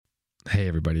Hey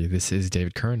everybody, this is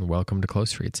David Kern. Welcome to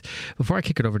Close Reads. Before I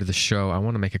kick it over to the show, I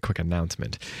want to make a quick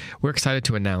announcement. We're excited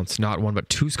to announce not one but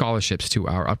two scholarships to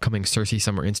our upcoming Cersei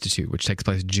Summer Institute, which takes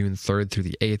place June 3rd through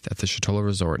the 8th at the Chatola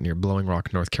Resort near Blowing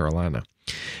Rock, North Carolina.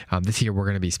 This year we're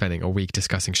going to be spending a week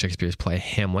discussing Shakespeare's play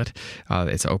Hamlet.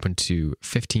 It's open to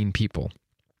 15 people.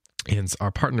 And our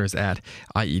partners at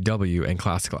IEW and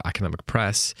Classical Academic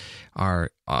Press are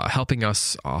helping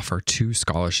us offer two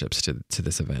scholarships to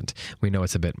this event. We know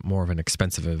it's a bit more of an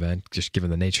expensive event, just given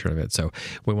the nature of it. So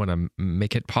we want to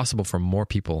make it possible for more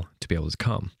people to be able to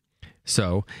come.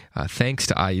 So thanks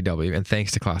to IEW and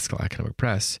thanks to Classical Academic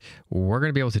Press, we're going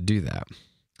to be able to do that.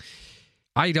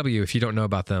 IEW, if you don't know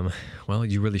about them, well,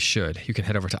 you really should. You can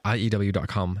head over to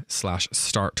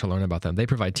IEW.com/start to learn about them. They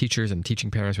provide teachers and teaching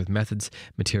parents with methods,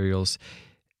 materials,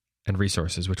 and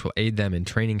resources which will aid them in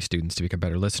training students to become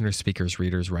better listeners, speakers,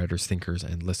 readers, writers, thinkers,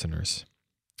 and listeners.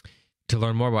 To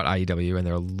learn more about IEW and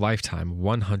their lifetime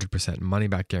 100%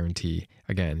 money-back guarantee,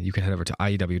 again, you can head over to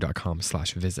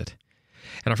IEW.com/visit.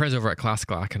 And our friends over at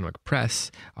Classical Academic Press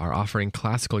are offering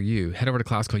Classical U. Head over to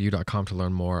classicalu.com to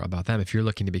learn more about them if you're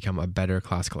looking to become a better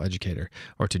classical educator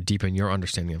or to deepen your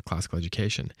understanding of classical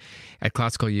education. At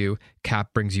Classical U,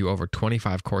 CAP brings you over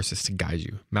 25 courses to guide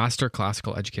you. Master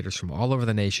classical educators from all over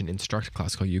the nation instruct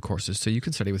Classical U courses so you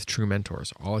can study with true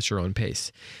mentors, all at your own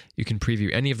pace. You can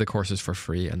preview any of the courses for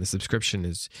free, and the subscription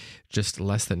is just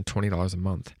less than $20 a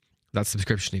month. That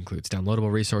subscription includes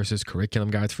downloadable resources,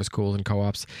 curriculum guides for schools and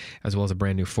co-ops, as well as a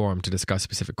brand new forum to discuss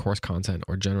specific course content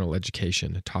or general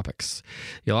education topics.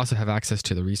 You'll also have access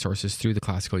to the resources through the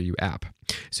Classical U app.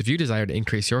 So if you desire to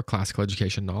increase your classical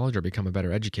education knowledge or become a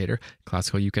better educator,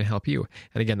 Classical U can help you.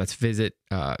 And again, that's visit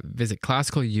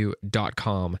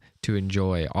classicalu.com to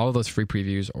enjoy all of those free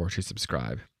previews or to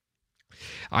subscribe.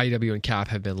 IEW and CAP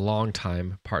have been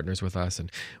longtime partners with us,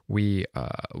 and we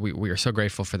are so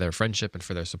grateful for their friendship and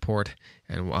for their support.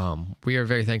 And we are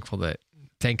very thankful that,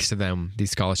 thanks to them, these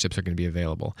scholarships are going to be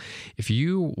available. If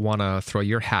you want to throw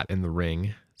your hat in the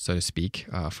ring, so to speak,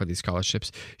 for these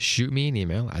scholarships, shoot me an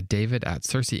email at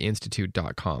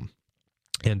david@cerseiinstitute.com.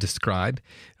 and describe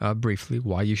briefly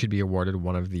why you should be awarded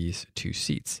one of these two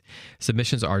seats.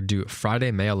 Submissions are due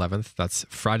Friday, May 11th. That's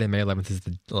Friday, May 11th is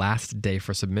the last day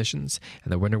for submissions,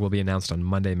 and the winner will be announced on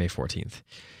Monday, May 14th.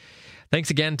 Thanks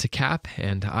again to CAP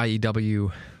and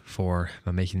IEW for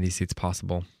making these seats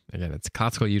possible. Again, it's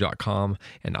classicalu.com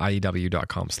and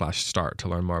IEW.com/start to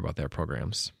learn more about their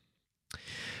programs.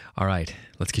 All right,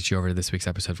 let's get you over to this week's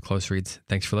episode of Close Reads.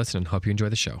 Thanks for listening. Hope you enjoy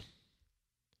the show.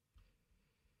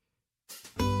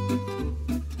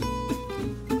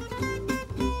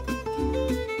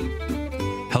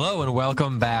 Hello and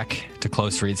welcome back to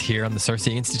Close Reads here on the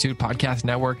Cersei Institute Podcast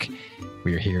Network.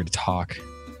 We are here to talk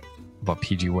about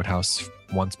P.G. Wodehouse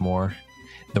once more.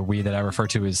 The we that I refer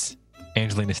to is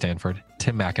Angelina Stanford,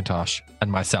 Tim McIntosh,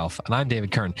 and myself. And I'm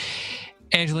David Kern.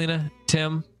 Angelina,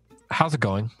 Tim, how's it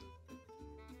going?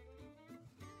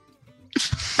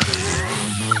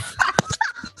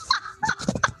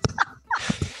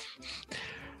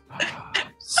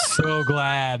 So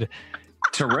glad.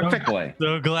 Terrifically.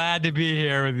 So glad to be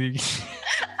here with you.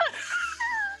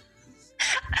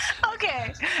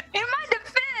 Okay, in my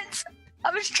defense,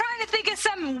 I was trying to think of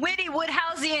some witty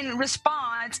Woodhouseian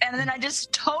response, and then I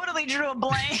just totally drew a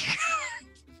blank.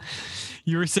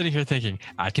 You were sitting here thinking,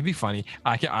 I can be funny.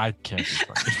 I can't be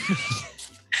funny.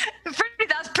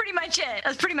 That's pretty much it.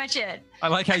 That's pretty much it. I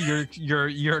like how your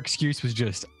excuse was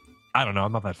just, I don't know,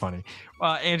 I'm not that funny.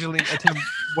 Angelina, Tim,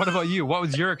 what about you? What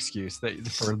was your excuse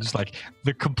for just like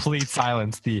the complete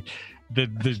silence, the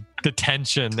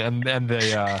tension and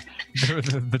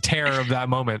the terror of that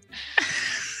moment?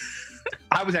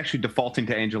 I was actually defaulting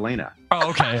to Angelina. Oh,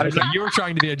 okay. You were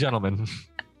trying to be a gentleman.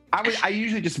 I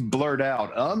usually just blurt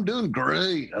out, "I'm doing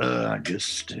great.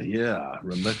 Remixing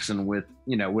with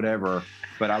whatever."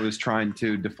 But I was trying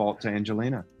to default to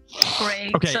Angelina.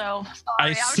 Great. Okay. So sorry, I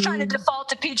was trying to default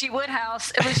to P.G.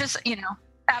 Wodehouse. It was just,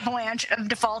 avalanche of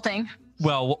defaulting.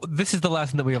 Well, this is the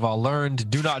lesson that we have all learned.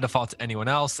 Do not default to anyone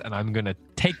else, and I'm going to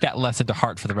take that lesson to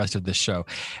heart for the rest of this show.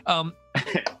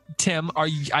 Tim,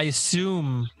 I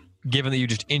assume, given that you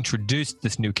just introduced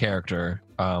this new character,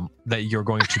 that you're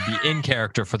going to be in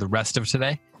character for the rest of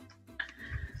today?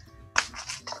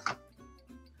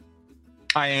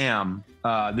 I am.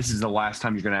 This is the last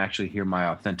time you're going to actually hear my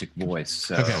authentic voice.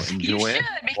 So enjoy it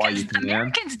while you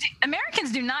can.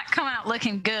 Americans do not come out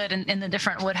looking good in the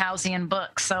different Woodhouseian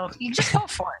books. So you just go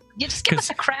for it. You just give us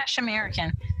a crash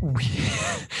American.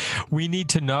 We need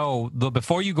to know,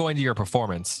 before you go into your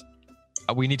performance,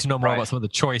 we need to know more Right. about some of the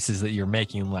choices that you're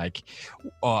making. Like,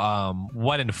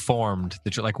 what informed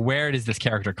like where does this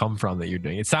character come from that you're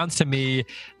doing? It sounds to me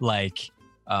like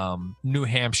New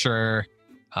Hampshire,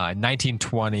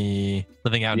 1920,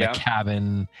 living out in a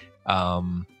cabin.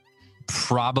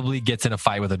 Probably gets in a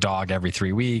fight with a dog every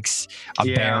 3 weeks. A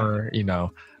bear, the dog.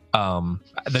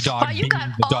 Wow, you being got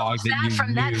the all dog of that that you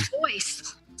from that use.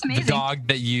 voice. It's amazing. The dog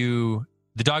that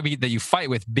you fight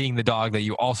with being the dog that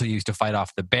you also use to fight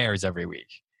off the bears every week.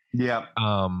 Yep.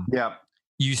 Yep.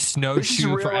 You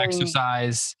snowshoe for really-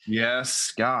 exercise.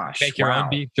 Yes. Gosh. Make your wow. own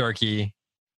beef jerky.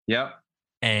 Yep.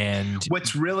 And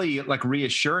What's really like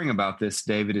reassuring about this,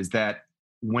 David, is that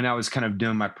when I was kind of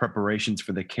doing my preparations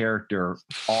for the character,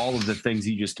 all of the things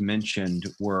you just mentioned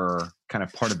were kind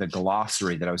of part of the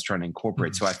glossary that I was trying to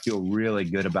incorporate. So I feel really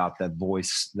good about the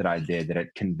voice that I did, that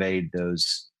it conveyed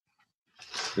those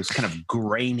kind of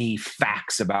grainy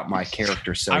facts about my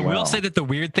character so I well. will say that the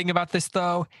weird thing about this,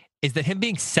 though, is that him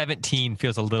being 17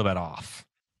 feels a little bit off.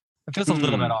 It feels a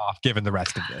little bit off given the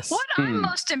rest of this. What I'm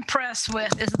most impressed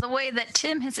with is the way that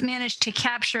Tim has managed to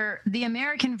capture the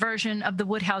American version of the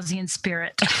Woodhouseian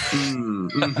spirit.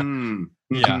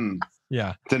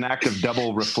 Yeah. It's an act of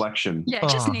double reflection. Yeah,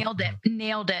 just nailed it.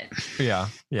 Yeah.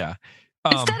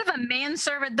 Instead of a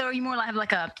manservant, though, you more like have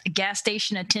like a gas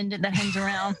station attendant that hangs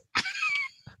around.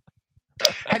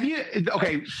 Have you,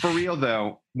 okay, for real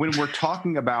though, when we're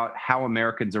talking about how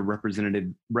Americans are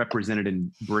represented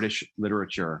in British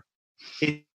literature,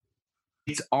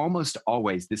 it's almost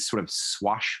always this sort of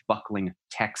swashbuckling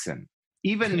Texan.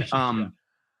 Even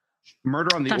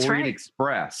Murder on the That's Orient right.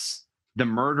 Express, the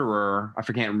murderer, I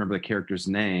can't remember the character's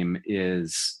name,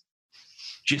 is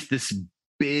just this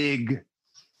big,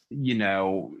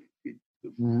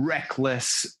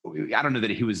 reckless. I don't know that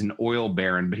he was an oil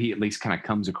baron, but he at least kind of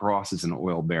comes across as an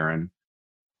oil baron.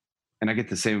 And I get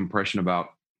the same impression about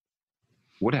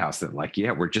Woodhouse, that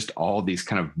we're just all these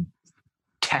kind of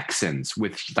Texans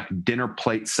with like dinner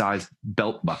plate sized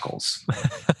belt buckles. Well,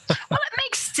 it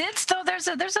makes sense, though. There's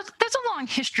a long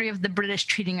history of the British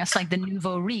treating us like the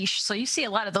nouveau riche. So you see a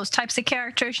lot of those types of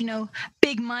characters,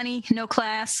 big money, no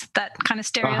class, that kind of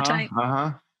stereotype.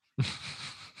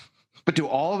 But do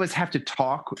all of us have to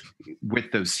talk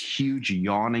with those huge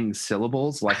yawning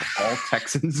syllables like all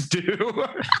Texans do?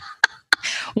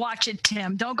 Watch it,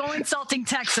 Tim. Don't go insulting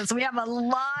Texas. We have a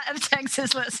lot of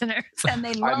Texas listeners, and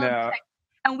they love know.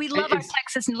 And we love our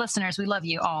Texas listeners. We love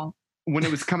you all. When it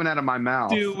was coming out of my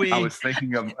mouth, Do we? I was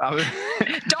thinking of...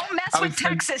 Don't mess with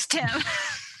Texas, Tim.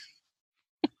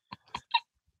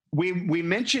 We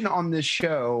mentioned on this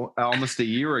show almost a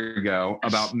year ago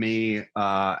about me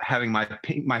having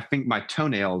my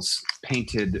toenails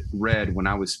painted red when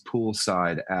I was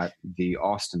poolside at the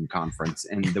Austin conference,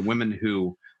 and the women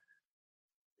who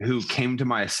came to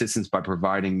my assistance by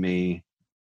providing me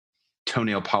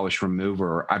toenail polish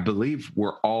remover, I believe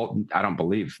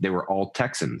they were all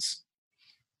Texans,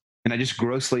 and I just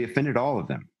grossly offended all of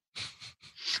them.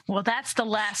 Well, that's the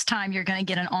last time you're going to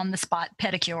get an on-the-spot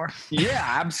pedicure. Yeah,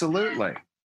 absolutely.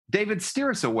 David, steer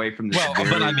us away from this. Well,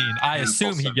 but I mean, I painful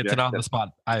assume he gets subject an on the spot.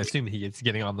 I assume he gets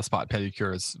getting on the spot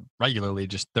pedicures regularly.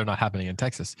 Just they're not happening in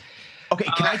Texas. Okay,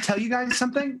 can I tell you guys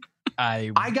something?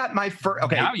 I got my first.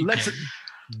 Okay, Now you let's. can.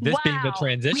 This being the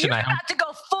transition, You're I hope. about to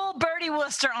go full Bertie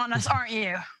Wooster on us, aren't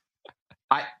you?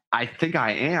 I think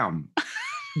I am.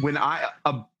 When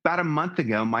about a month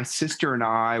ago, my sister and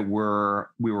I were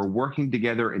working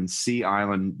together in Sea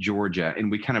Island, Georgia, and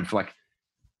we kind of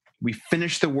we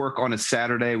finished the work on a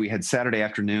Saturday. We had Saturday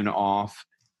afternoon off,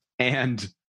 and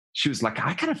she was like,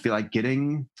 "I kind of feel like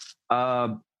getting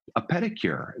a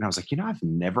pedicure," and I was like, "I've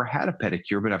never had a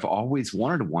pedicure, but I've always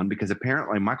wanted one because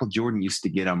apparently Michael Jordan used to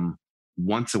get them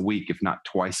once a week, if not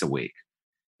twice a week."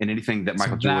 And anything that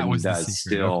Michael Jordan does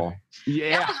still. Okay.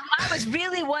 Yeah. I was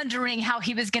really wondering how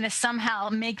he was going to somehow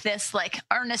make this like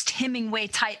Ernest Hemingway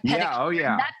type pedicure. Yeah. Oh,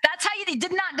 yeah. That's how he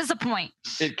did not disappoint.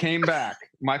 It came back.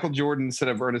 Michael Jordan instead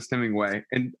of Ernest Hemingway.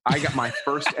 And I got my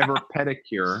first ever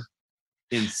pedicure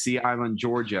in Sea Island,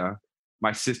 Georgia.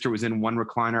 My sister was in one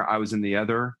recliner. I was in the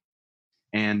other.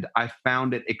 And I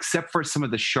found it, except for some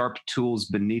of the sharp tools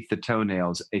beneath the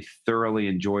toenails, a thoroughly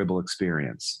enjoyable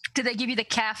experience. Did they give you the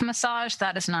calf massage?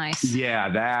 That is nice. Yeah,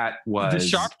 that was... The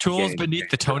sharp tools beneath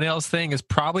the toenails thing is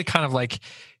probably kind of like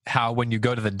how when you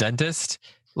go to the dentist,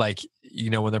 when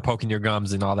they're poking your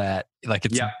gums and all that,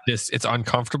 it's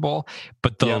uncomfortable,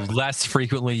 but the less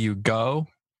frequently you go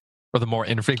or the more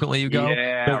infrequently you go,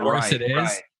 the worse it is.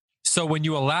 Right. So when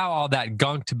you allow all that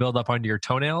gunk to build up under your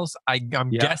toenails,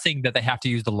 I'm guessing that they have to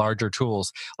use the larger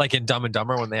tools, like in Dumb and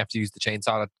Dumber when they have to use the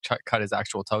chainsaw to cut his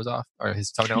actual toes off or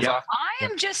his toenails off. I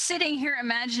am just sitting here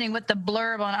imagining what the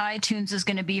blurb on iTunes is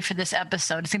going to be for this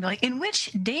episode. It's going to be like, in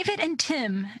which David and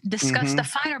Tim discuss the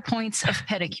finer points of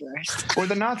pedicures. Or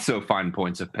the not so fine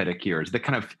points of pedicures, the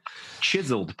kind of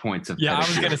chiseled points of pedicures. I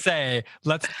was going to say,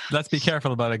 let's be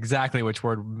careful about exactly which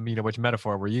word, which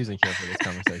metaphor we're using here for this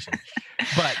conversation.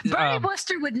 But Bernie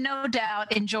Wooster would no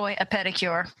doubt enjoy a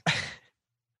pedicure.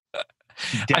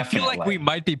 Definitely. I feel like we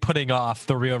might be putting off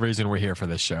the real reason we're here for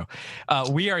this show.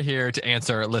 We are here to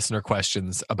answer listener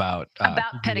questions about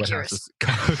pedicures.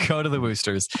 Go to the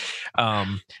Woosters.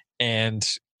 And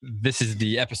this is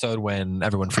the episode when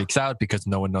everyone freaks out because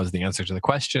no one knows the answer to the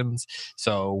questions.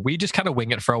 So we just kind of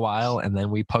wing it for a while and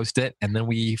then we post it and then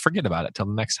we forget about it till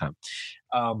the next time.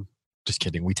 Just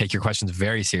kidding. We take your questions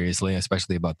very seriously,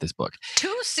 especially about this book.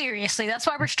 Too seriously. That's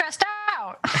why we're stressed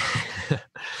out.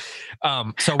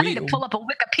 So I need to pull up a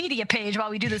Wikipedia page while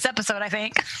we do this episode, I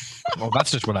think. Well, that's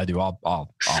just what I do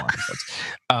all episodes.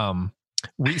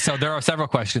 So there are several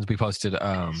questions we posted.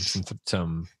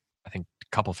 Some I think a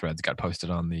couple threads got posted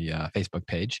on the Facebook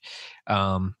page.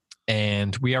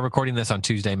 And we are recording this on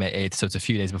Tuesday, May 8th. So it's a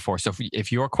few days before. So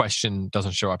if your question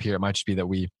doesn't show up here, it might just be that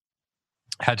we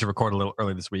had to record a little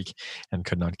early this week and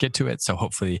could not get to it. So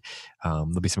hopefully there'll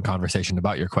be some conversation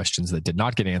about your questions that did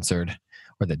not get answered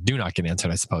or that do not get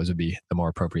answered, I suppose would be the more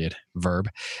appropriate verb.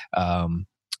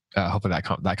 Hopefully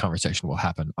that conversation will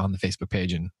happen on the Facebook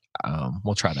page and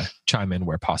we'll try to chime in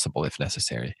where possible if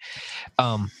necessary.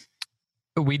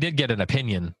 We did get an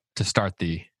opinion to start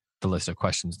the list of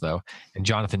questions though. And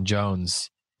Jonathan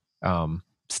Jones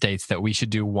states that we should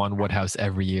do one Wodehouse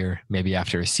every year, maybe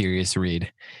after a serious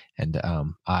read. And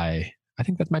I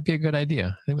think that might be a good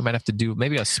idea. I think we might have to do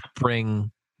maybe a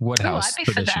spring Wodehouse I'd be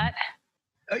tradition. for that.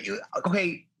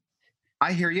 Okay,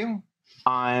 I hear you.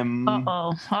 I'm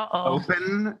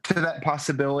open to that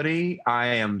possibility. I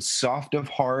am soft of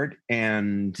heart,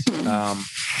 and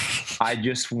I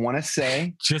just want to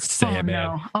say, it,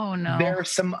 man. Oh no! There are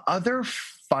some other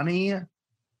funny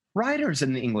writers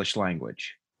in the English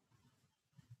language.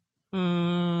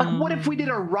 Like what if he did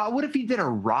a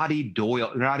Roddy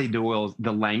Doyle? Roddy Doyle,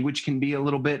 the language can be a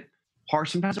little bit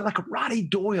harsh sometimes. Like Roddy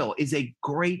Doyle is a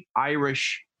great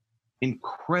Irish,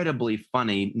 incredibly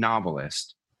funny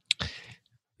novelist.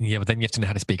 Yeah, but then you have to know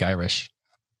how to speak Irish.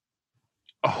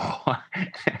 Oh,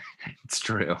 it's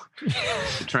true.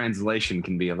 The translation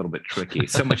can be a little bit tricky.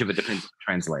 So much of it depends on the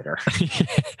translator.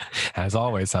 As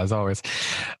always.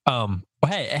 Well,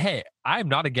 hey, I'm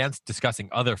not against discussing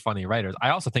other funny writers. I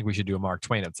also think we should do a Mark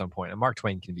Twain at some point. And Mark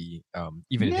Twain can be,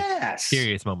 even in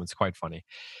serious moments, quite funny.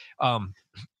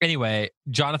 Anyway,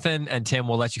 Jonathan and Tim,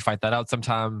 we'll let you fight that out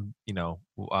sometime.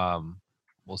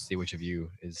 We'll see which of you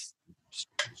is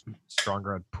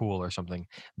stronger at pool or something.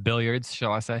 Billiards,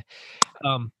 shall I say?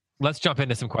 Let's jump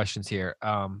into some questions here.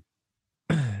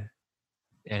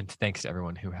 And thanks to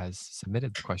everyone who has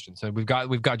submitted the questions. So we've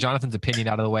got Jonathan's opinion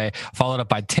out of the way, followed up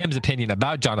by Tim's opinion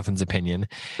about Jonathan's opinion.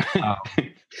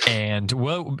 And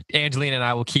Angelina and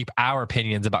I will keep our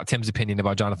opinions about Tim's opinion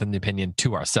about Jonathan's opinion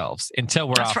to ourselves until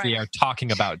we're off the air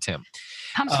talking about Tim.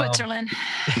 I'm Switzerland.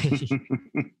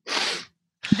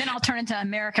 Then I'll turn into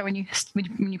America when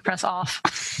you press off.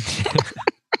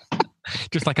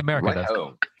 Just like America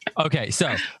does. Okay,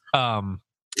 so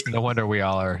no wonder we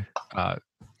all are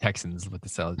Texans with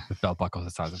the belt buckles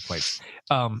the size of plates.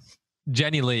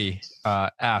 Jenny Lee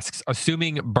asks,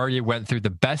 assuming Bertie went through the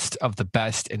best of the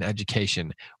best in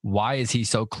education, why is he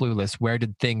so clueless? Where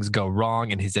did things go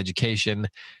wrong in his education?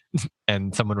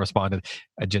 And someone responded,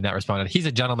 Jeanette responded, he's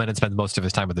a gentleman and spends most of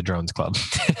his time at the Drones Club,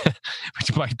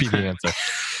 which might be the answer.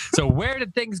 So where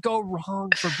did things go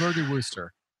wrong for Bertie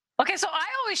Wooster? Okay, so I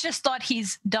always just thought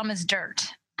he's dumb as dirt.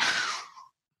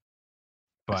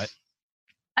 But?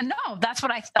 No, that's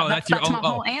what I thought. That's my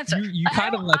whole answer. You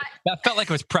kind of that felt like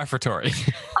it was prefatory.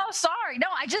 Oh, sorry. No,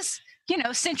 I just,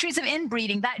 centuries of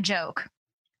inbreeding, that joke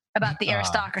about the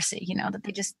aristocracy, that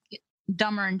they just get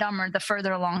dumber and dumber the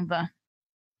further along the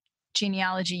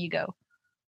genealogy you go.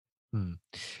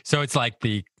 So it's like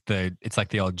the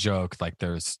old joke, like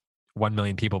there's 1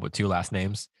 million people but 2 last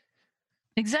names.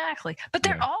 Exactly. But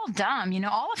they're all dumb,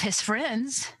 all of his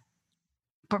friends.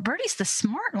 But Bertie's the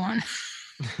smart one.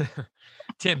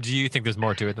 Tim, do you think there's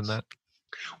more to it than that?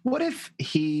 What if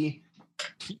he...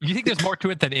 You think there's more to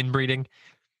it than inbreeding?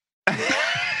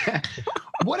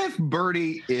 What if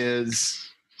Bertie is...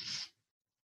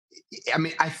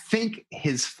 I think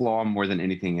his flaw more than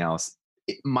anything else,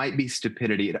 it might be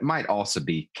stupidity. It might also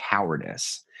be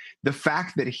cowardice. The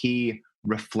fact that he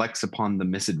reflects upon the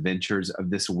misadventures of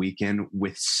this weekend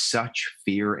with such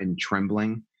fear and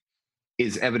trembling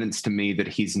is evidence to me that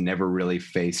he's never really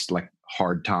faced like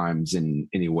hard times in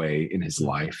any way in his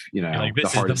life. You know, like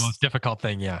this is the most difficult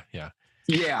thing. Yeah.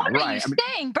 What right. are you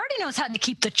saying? Birdie knows how to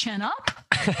keep the chin up,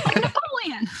 like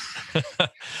Napoleon.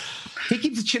 He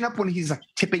keeps the chin up when he's like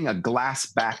tipping a glass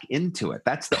back into it.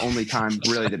 That's the only time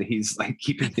really that he's like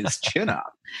keeping his chin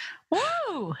up.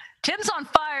 Woo! Tim's on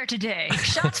fire today.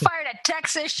 Shots fired at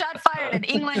Texas, shot fired at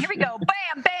England. Here we go.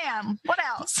 Bam, bam. What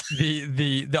else?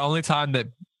 The only time that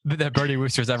Bernie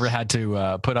Wooster's ever had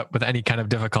to put up with any kind of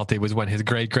difficulty was when his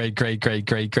great grandfather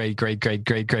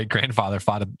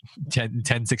fought in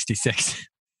 1066.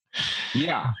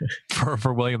 Yeah,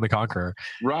 for William the Conqueror.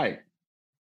 Right.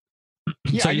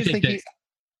 Yeah, So I you just think think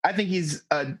I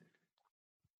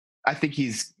think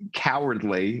he's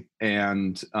cowardly,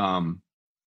 and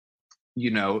you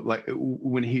know, like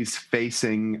when he's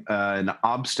facing an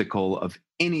obstacle of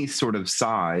any sort of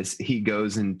size, he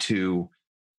goes into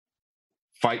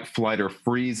fight, flight, or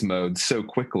freeze mode so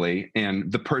quickly.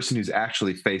 And the person who's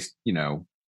actually faced, you know,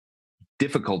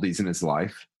 difficulties in his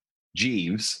life,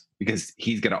 Jeeves, because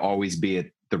he's going to always be at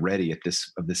the ready of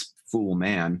this fool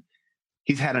man.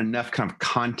 He's had enough kind of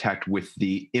contact with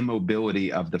the immobility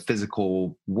of the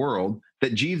physical world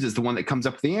that Jeeves is the one that comes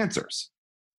up with the answers.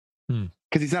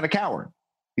 Because he's not a coward.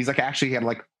 He's like actually had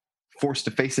like forced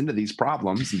to face into these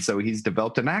problems. And so he's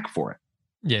developed a knack for it.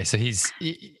 Yeah. So he's,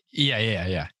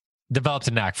 yeah. Developed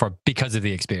a knack for it because of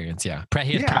the experience. Yeah.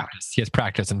 He has practice. He has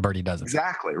practice and Birdie doesn't.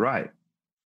 Exactly. Right.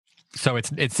 So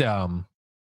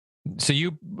so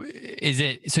you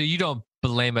don't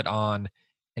blame it on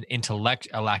a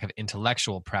lack of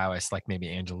intellectual prowess, like maybe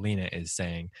Angelina is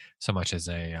saying, so much as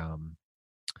that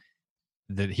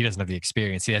he doesn't have the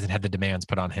experience. He hasn't had the demands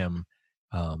put on him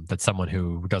that someone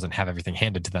who doesn't have everything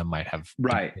handed to them might have.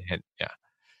 Right. Yeah.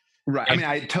 Right. I mean,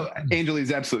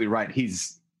 Angelina's absolutely right.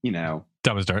 He's, you know,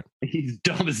 dumb as dirt. He's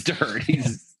dumb as dirt.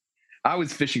 I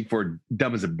was fishing for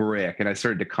dumb as a brick, and I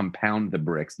started to compound the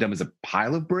bricks. Dumb as a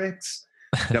pile of bricks,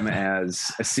 dumb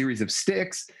as a series of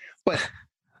sticks. But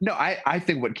no, I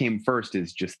think what came first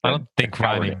is just I don't think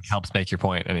rhyming helps make your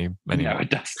point any. No, it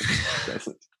doesn't. It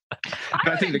doesn't.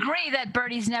 I would agree that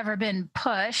Birdie's never been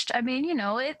pushed. I mean, you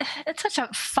know, it's such a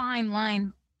fine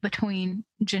line between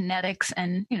genetics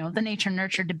and, you know, the nature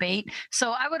nurture debate. So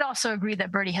I would also agree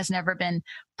that Birdie has never been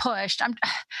pushed.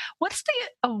 What's the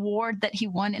award that he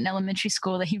won in elementary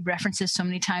school that he references so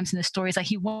many times in the stories? Like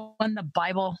he won the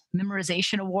Bible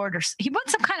memorization award, or he won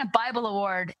some kind of Bible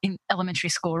award in elementary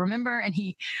school, remember? And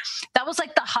that was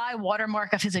like the high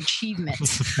watermark of his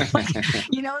achievements. Like,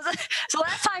 you know, so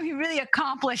last time he really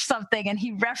accomplished something, and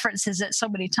he references it so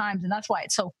many times. And that's why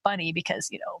it's so funny, because,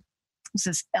 you know, this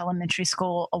is elementary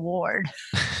school award.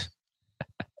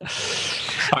 All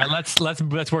right, let's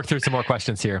work through some more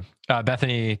questions here.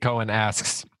 Bethany Cohen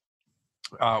asks,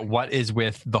 what is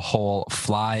with the whole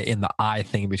fly in the eye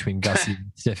thing between Gussie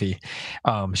and Stiffy?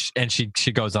 And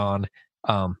she goes on,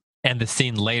 and the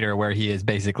scene later where he is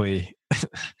basically,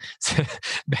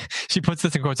 she puts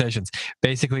this in quotations,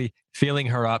 basically feeling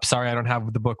her up. Sorry, I don't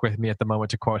have the book with me at the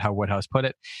moment to quote how Woodhouse put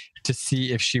it, to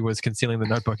see if she was concealing the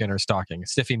notebook in her stocking.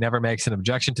 Stiffy never makes an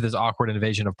objection to this awkward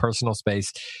invasion of personal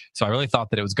space. So I really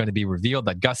thought that it was going to be revealed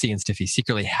that Gussie and Stiffy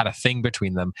secretly had a thing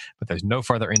between them, but there's no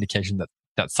further indication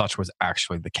that such was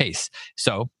actually the case.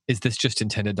 So is this just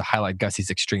intended to highlight Gussie's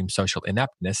extreme social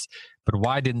ineptness? But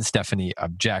why didn't Stephanie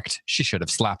object? She should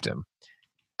have slapped him.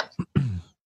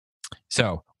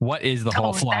 So what is the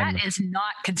whole fly? That is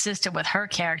not consistent with her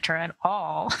character at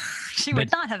all. She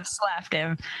would not have slapped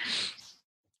him.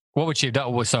 What would she have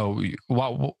done? So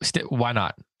why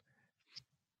not?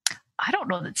 I don't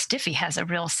know that Stiffy has a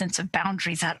real sense of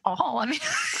boundaries at all. I mean,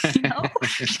 you know,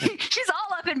 she's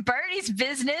all up in Birdie's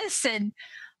business, and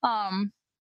I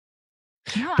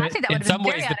think that would have been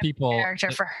very out of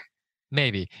character for her.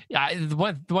 Maybe. The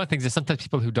one thing is that sometimes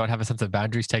people who don't have a sense of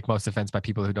boundaries take most offense by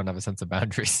people who don't have a sense of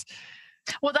boundaries.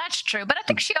 Well, that's true. But I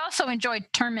think she also enjoyed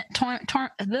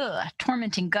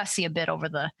tormenting Gussie a bit over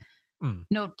the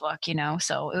notebook, you know.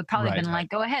 So it would probably have been like,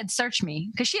 go ahead, search me.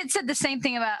 Because she had said the same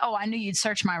thing about, I knew you'd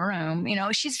search my room. You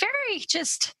know, she's very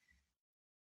just,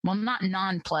 well, not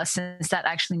nonplussed, since that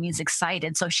actually means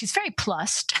excited. So she's very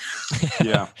plussed.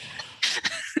 Yeah.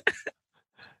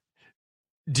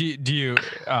 Do you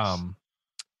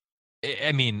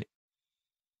I mean,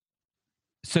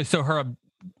 so her,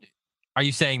 are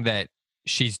you saying that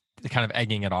she's kind of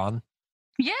egging it on?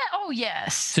 Yeah. Oh,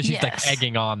 yes. So she's like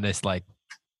egging on this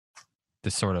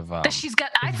sort of that she's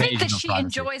got. I think that she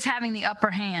enjoys having the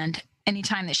upper hand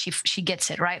anytime that she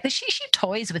gets it, right? That she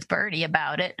toys with Birdie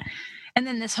about it, And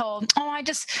then this whole, I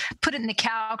just put it in the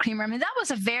cow creamer. I mean, that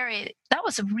was a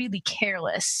really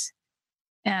careless,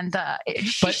 and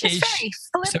she's just very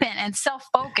flippant and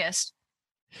self-focused.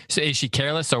 So is she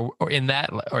careless or in that,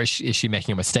 or is she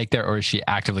making a mistake there, or is she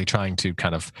actively trying to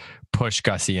kind of push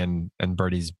Gussie and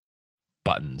Birdie's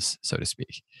buttons, so to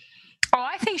speak? Oh,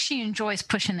 I think she enjoys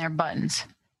pushing their buttons.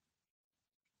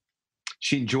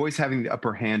 She enjoys having the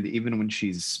upper hand even when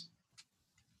she's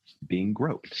being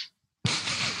groped.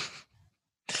 That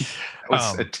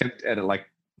was an attempt at it, like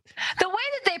the way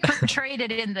that they portrayed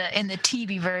it in the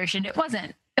TV version. It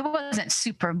wasn't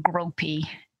super gropey.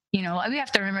 You know, we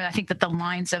have to remember, I think that the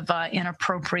lines of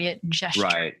inappropriate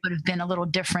gesture would have been a little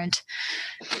different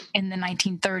in the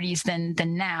 1930s than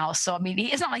now. So, I mean,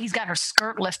 it's not like he's got her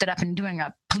skirt lifted up and doing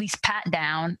a police pat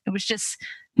down. It was just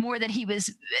more that he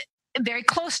was very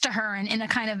close to her and in a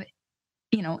kind of,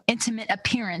 you know, intimate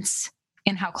appearance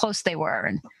in how close they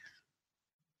were.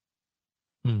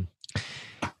 And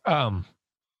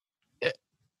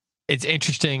it's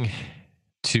interesting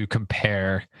to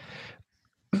compare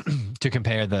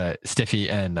the Stiffy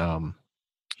and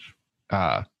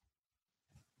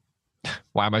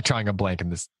why am I trying a blank in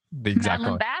this the exact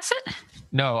Madeline one? Bassett?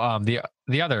 No,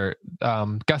 the other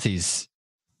Gussie's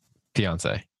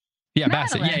fiance. Yeah,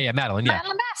 Madeline. Bassett. Yeah, Madeline. Yeah.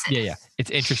 Madeline Bassett. Yeah. It's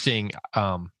interesting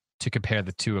to compare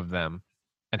the two of them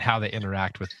and how they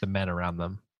interact with the men around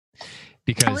them.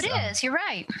 Because it is. You're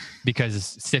right.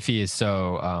 Because Stiffy is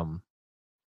so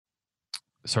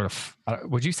sort of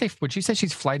would you say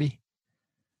she's flighty?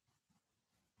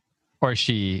 Or is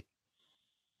she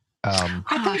I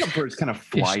think a bird's kind of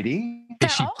flighty. They're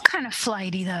all kind of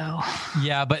flighty though.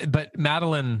 Yeah, but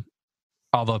Madeline,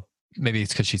 although maybe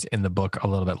it's because she's in the book a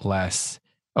little bit less.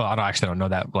 Oh, I don't know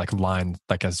that like line,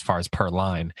 like as far as per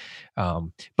line.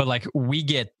 But like we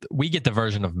get the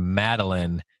version of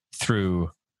Madeline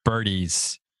through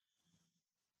Birdie's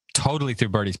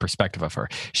perspective of her.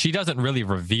 She doesn't really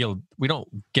reveal, we don't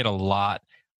get a lot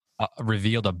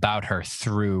revealed about her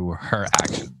through her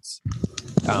actions.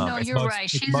 No, you're right.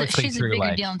 She's a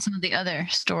bigger deal in some of the other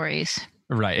stories.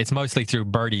 Right. It's mostly through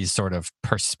Birdie's sort of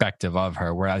perspective of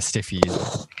her, whereas Stiffy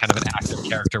is kind of an active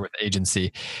character with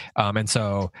agency. And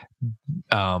so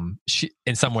she,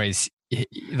 in some ways,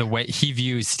 the way he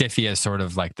views Stiffy as sort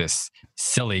of like this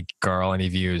silly girl, and he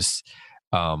views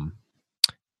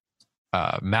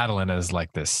Madeline as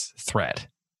like this threat.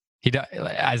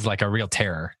 As like a real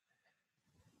terror.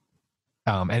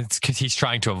 And it's because he's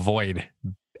trying to avoid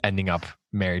ending up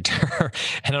married to her,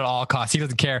 and at all costs. He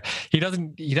doesn't care. He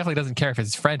definitely doesn't care if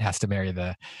his friend has to marry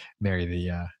the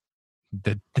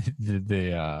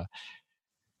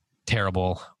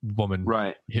terrible woman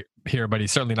right here, but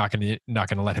he's certainly not going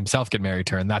to let himself get married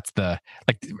to her. And that's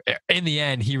in the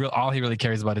end, all he really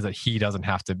cares about is that he doesn't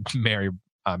have to marry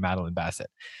Madeline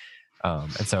Bassett.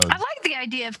 And so I like the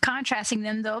idea of contrasting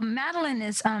them, though. Madeline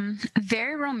is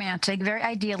very romantic, very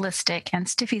idealistic, and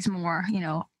Stiffy's more,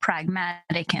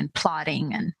 pragmatic and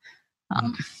plotting. And,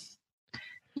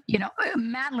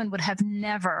 Madeline would have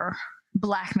never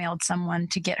blackmailed someone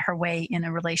to get her way in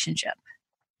a relationship.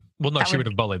 Well, no, she would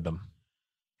have bullied them.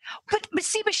 But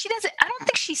she doesn't. I don't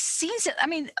think she sees it. I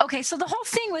mean, okay, so the whole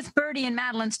thing with Birdie and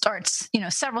Madeline starts,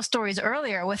 several stories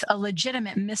earlier with a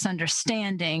legitimate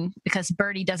misunderstanding because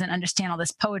Birdie doesn't understand all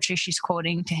this poetry she's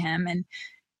quoting to him, and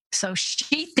so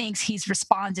she thinks he's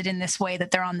responded in this way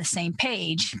that they're on the same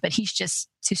page, but he's just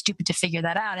too stupid to figure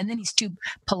that out. And then he's too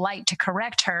polite to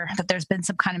correct her that there's been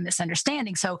some kind of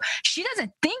misunderstanding. So she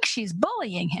doesn't think she's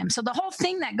bullying him. So the whole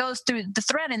thing that goes through the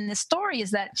thread in this story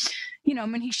is that,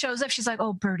 when he shows up, she's like,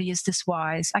 "Oh, Birdie is this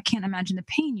wise. I can't imagine the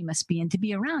pain you must be in to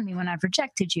be around me when I've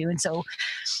rejected you." And so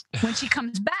when she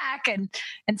comes back and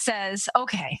says,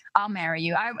 "Okay, I'll marry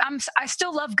you. I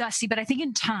still love Gussie, but I think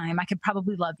in time I could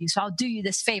probably love you. So I'll do you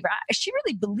this favor." She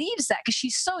really believes that because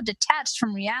she's so detached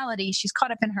from reality. She's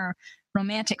caught up in her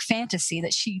romantic fantasy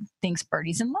that she thinks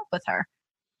Birdie's in love with her.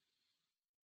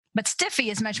 But Stiffy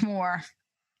is much more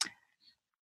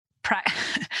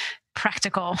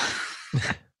practical.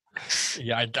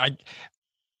 Yeah,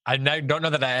 I don't know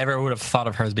that I ever would have thought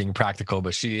of her as being practical,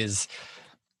 but she is.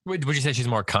 Would you say she's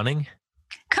more cunning?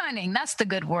 Cunning, that's the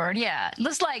good word. Yeah,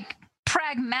 looks like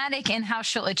pragmatic in how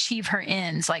she'll achieve her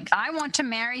ends. Like, I want to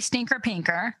marry Stinker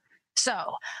Pinker,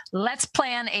 so let's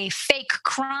plan a fake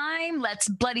crime. Let's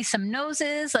bloody some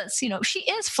noses. She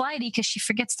is flighty because she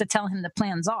forgets to tell him the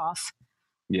plan's off.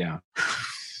 Yeah.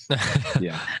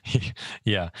 Yeah.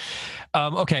 Yeah.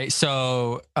 Okay.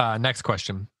 So next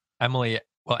question. Emily,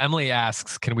 Well, Emily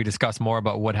asks, can we discuss more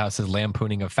about Woodhouse's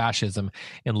lampooning of fascism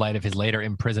in light of his later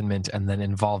imprisonment and then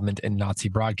involvement in Nazi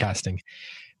broadcasting?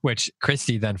 Which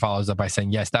Christie then follows up by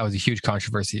saying, yes, that was a huge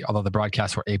controversy. Although the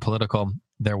broadcasts were apolitical,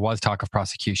 there was talk of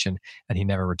prosecution, and he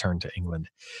never returned to England.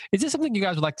 Is this something you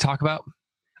guys would like to talk about?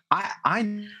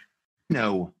 I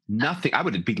know nothing. I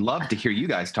would be love to hear you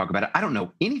guys talk about it. I don't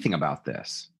know anything about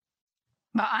this.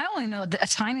 But I only know a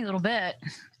tiny little bit,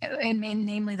 and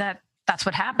namely that's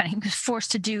what happened. He was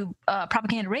forced to do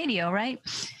propaganda radio, right?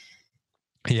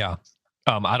 Yeah.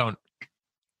 I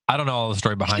don't know all the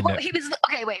story behind it. He was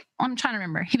okay. Wait, I'm trying to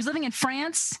remember. He was living in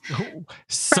France.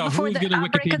 So who's going to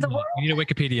Wikipedia? We need a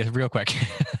Wikipedia real quick.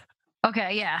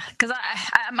 Okay, yeah, because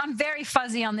I'm very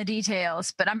fuzzy on the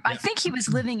details, but I think he was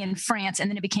living in France, and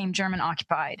then it became German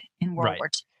occupied in World War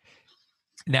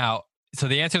II. Now, so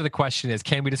the answer to the question is,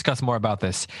 can we discuss more about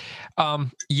this?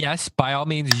 Yes, by all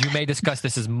means, you may discuss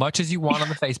this as much as you want on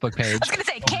the Facebook page. I was going to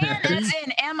say, can as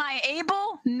in, am I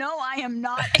able? No, I am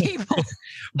not able.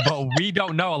 But we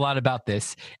don't know a lot about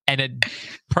this, and it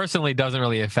personally doesn't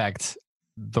really affect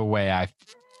the way I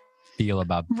feel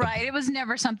about it. Right. It was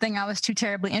never something I was too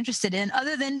terribly interested in,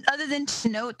 other than to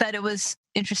note that it was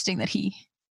interesting that he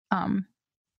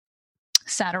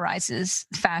satirizes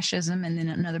fascism, and then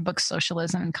another book,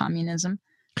 socialism and communism.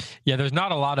 Yeah, there's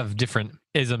not a lot of different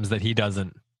isms that he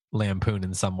doesn't lampoon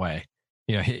in some way.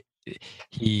 You know,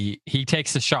 he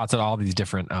takes the shots at all these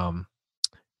different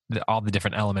all the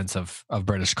different elements of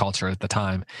British culture at the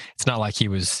time. It's not like he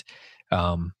was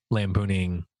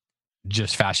lampooning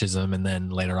just fascism and then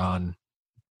later on,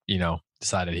 you know,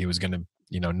 decided he was going to,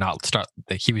 you know, not start.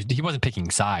 He wasn't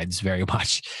picking sides very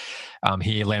much.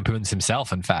 He lampoons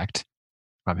himself, in fact.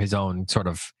 His own sort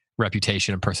of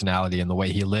reputation and personality and the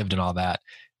way he lived and all that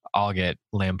all get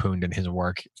lampooned in his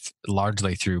work,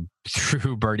 largely through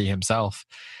Bertie himself,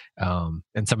 and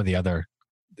some of the other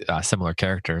similar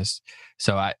characters.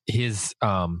 So he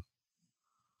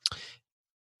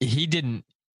didn't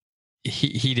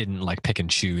like pick and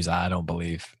choose, I don't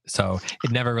believe. So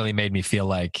it never really made me feel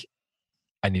like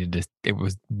it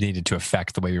was needed to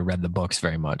affect the way we read the books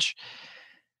very much.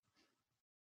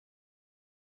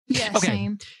 Yeah, okay.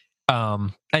 Same.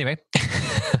 Anyway,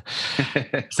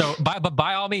 so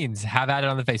by all means, have at it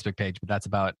on the Facebook page. But that's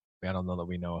about. I don't know that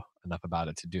we know enough about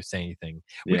it to say anything.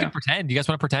 We can pretend. You guys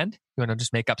want to pretend? You want to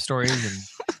just make up stories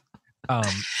and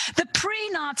the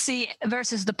pre-Nazi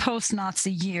versus the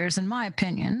post-Nazi years, in my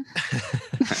opinion,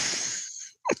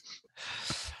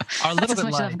 are a little bit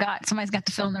like. I've got. Somebody's got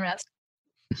to fill in the rest.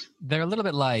 They're a little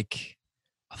bit like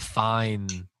a fine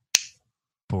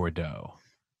Bordeaux.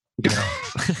 You know?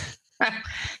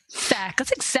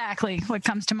 That's exactly what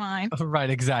comes to mind. Right,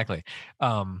 exactly.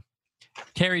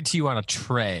 Carried to you on a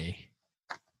tray.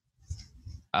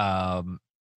 On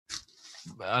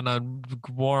a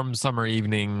warm summer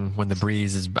evening when the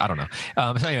breeze is, I don't know.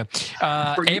 So anyway,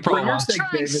 April. We're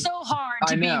trying so hard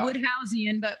to be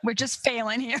Woodhouseian, but we're just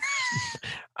failing here.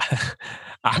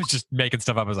 I was just making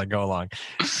stuff up as I go along.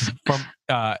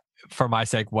 For my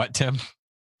sake, what, Tim?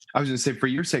 I was going to say, for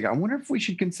your sake, I wonder if we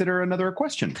should consider another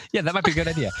question. Yeah, that might be a good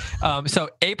idea. So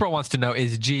April wants to know,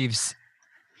 is Jeeves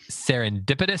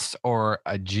serendipitous or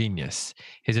a genius?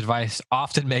 His advice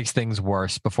often makes things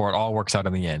worse before it all works out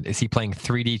in the end. Is he playing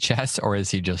 3D chess or is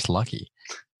he just lucky?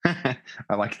 I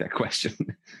like that question.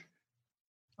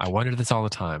 I wonder this all the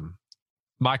time.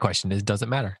 My question is, does it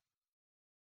matter?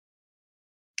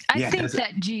 I think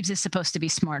that Jeeves is supposed to be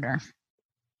smarter.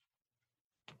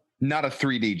 Not a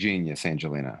 3D genius,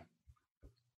 Angelina.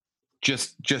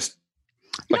 Just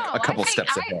like a couple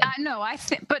steps ahead. I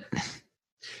think, but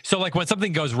so like when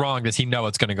something goes wrong, does he know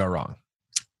it's going to go wrong?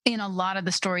 In a lot of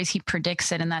the stories, he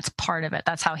predicts it, and that's part of it.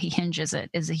 That's how he hinges it.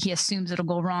 Is he assumes it'll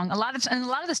go wrong. In a lot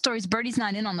of the stories, Bertie's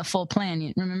not in on the full plan.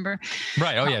 You remember?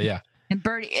 Right. Oh yeah.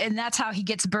 And that's how he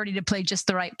gets Bertie to play just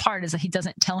the right part. Is that he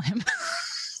doesn't tell him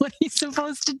what he's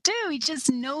supposed to do. He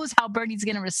just knows how Bertie's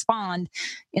going to respond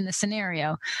in the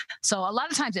scenario. So a lot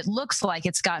of times it looks like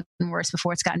it's gotten worse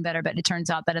before it's gotten better, but it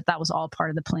turns out that that was all part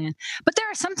of the plan. But there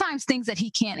are sometimes things that he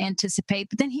can't anticipate,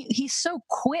 but then he's so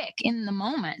quick in the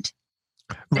moment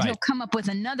that he'll come up with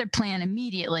another plan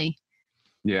immediately.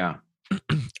 Yeah.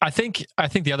 I think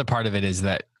the other part of it is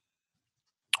that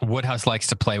Woodhouse likes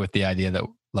to play with the idea that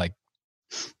like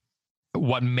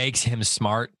what makes him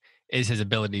smart is his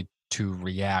ability to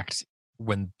react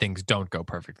when things don't go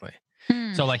perfectly.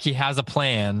 So like he has a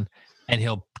plan and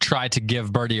he'll try to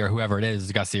give Bertie or whoever it is,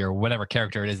 Gussie or whatever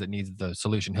character it is that needs the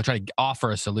solution. He'll try to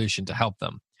offer a solution to help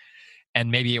them.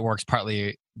 And maybe it works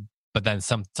partly, but then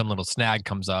some little snag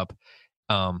comes up.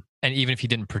 And even if he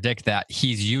didn't predict that,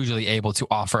 he's usually able to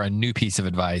offer a new piece of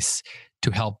advice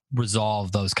to help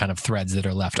resolve those kind of threads that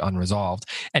are left unresolved.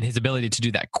 And his ability to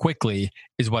do that quickly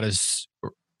is what is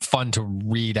fun to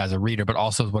read as a reader, but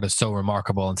also what is so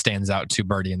remarkable and stands out to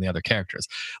Birdie and the other characters.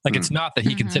 Like, it's not that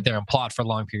he can sit there and plot for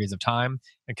long periods of time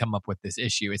and come up with this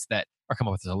issue. It's that, or come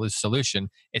up with a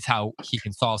solution. It's how he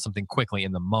can solve something quickly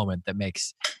in the moment that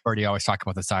makes Birdie always talk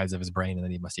about the size of his brain and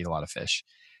then he must eat a lot of fish.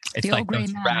 It's the like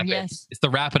those rapid, it's the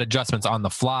rapid adjustments on the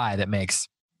fly that makes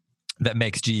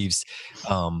Jeeves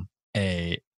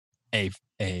a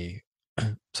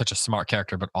such a smart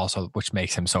character, but also which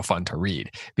makes him so fun to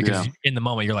read, because in the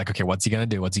moment you're like, okay, what's he gonna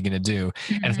do?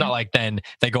 And it's not like then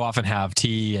they go off and have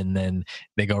tea and then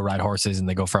they go ride horses and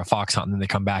they go for a fox hunt and then they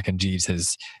come back and Jeeves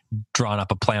has drawn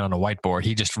up a plan on a whiteboard.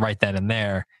 He just right then and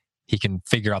there he can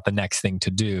figure out the next thing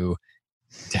to do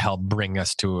to help bring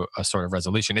us to a sort of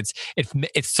resolution. It's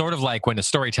sort of like when a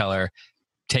storyteller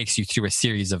takes you through a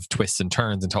series of twists and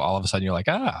turns until all of a sudden you're like,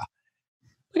 look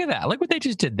at that. Look what they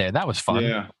just did there. That was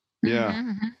fun. Yeah.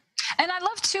 And I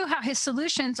love too how his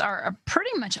solutions are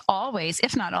pretty much always,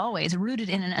 if not always, rooted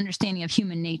in an understanding of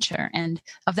human nature and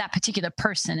of that particular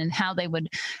person and how they would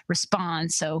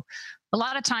respond. So a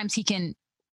lot of times he can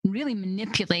really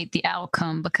manipulate the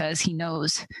outcome because he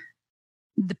knows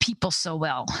the people so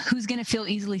well. Who's going to feel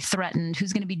easily threatened?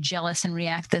 Who's going to be jealous and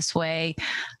react this way?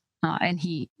 And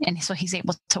so he's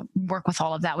able to work with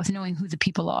all of that with knowing who the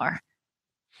people are,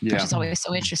 which is always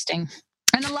so interesting.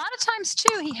 And a lot of times,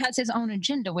 too, he has his own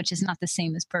agenda, which is not the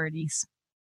same as Birdie's.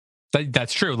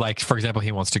 That's true. Like, for example,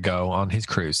 he wants to go on his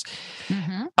cruise.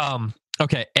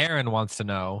 Okay, Erin wants to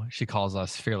know. She calls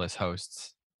us fearless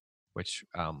hosts, which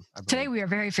today we are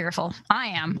very fearful. I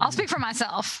am. I'll speak for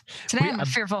myself. Today I'm a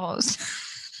fearful host.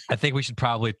 I think we should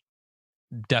probably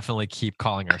definitely keep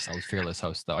calling ourselves fearless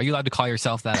hosts, though. Are you allowed to call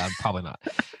yourself that? I'm probably not.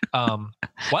 Why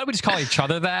don't we just call each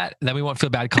other that? Then we won't feel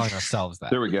bad calling ourselves that.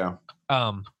 There we go.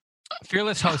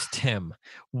 Fearless host Tim,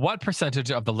 what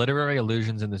percentage of the literary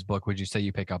allusions in this book would you say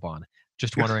you pick up on?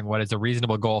 Just wondering what is a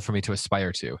reasonable goal for me to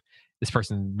aspire to. This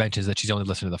person mentions that she's only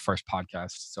listened to the first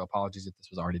podcast, so apologies if this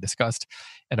was already discussed,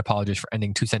 and apologies for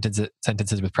ending two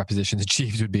sentences with prepositions.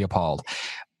 Jeeves would be appalled.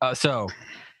 I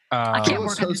can't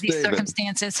work under these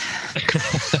circumstances.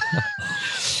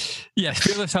 Yes,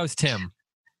 fearless host Tim.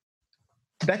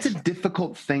 That's a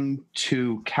difficult thing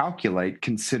to calculate,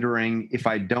 considering if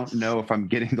I don't know if I'm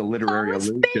getting the literary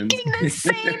allusions. Thinking the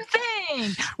same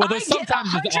thing. Well, there's sometimes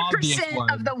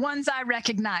 100% of the ones I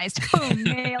recognized. Boom,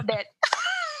 nailed it.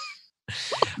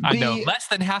 I know less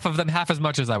than half of them, half as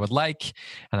much as I would like,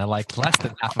 and I like less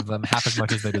than half of them, half as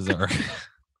much as they deserve.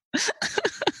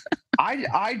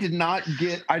 I did not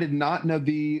know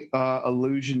the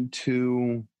allusion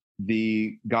to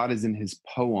the God is in his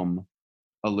poem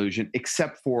allusion,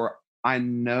 except for I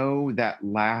know that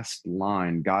last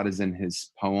line, God is in his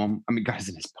poem. I mean, God is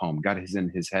in his poem. God is in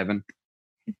his heaven.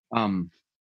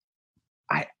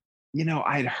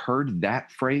 I'd heard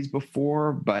that phrase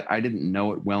before, but I didn't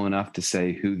know it well enough to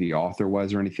say who the author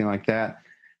was or anything like that.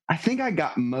 I think I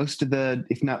got most of the,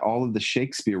 if not all of the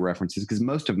Shakespeare references, because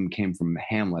most of them came from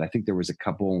Hamlet. I think there was a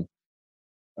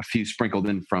few sprinkled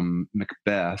in from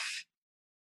Macbeth.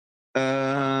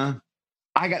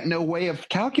 I got no way of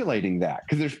calculating that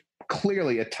because there's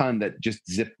clearly a ton that just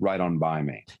zipped right on by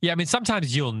me. Yeah, I mean,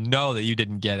 sometimes you'll know that you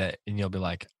didn't get it, and you'll be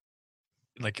like,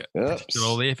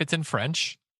 particularly if it's in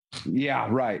French. Yeah,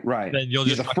 right. Then you'll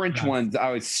just the French ones.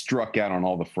 I was struck out on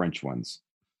all the French ones.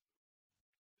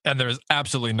 And there's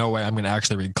absolutely no way I'm going to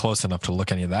actually read close enough to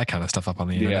look any of that kind of stuff up on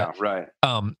the internet. Yeah,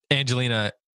 right.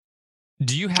 Angelina,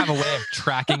 do you have a way of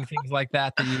tracking things like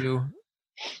that you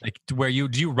like,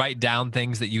 do you write down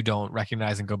things that you don't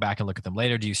recognize and go back and look at them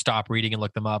later? Do you stop reading and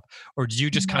look them up, or do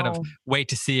you just kind of wait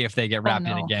to see if they get wrapped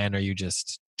in again, or you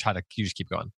just keep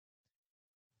going?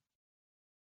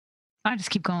 I just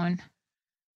keep going.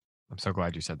 I'm so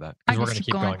glad you said that, because we're going to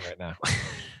keep going right now.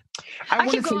 I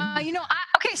keep going. I'm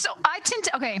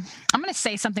going to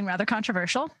say something rather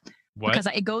controversial. What? Because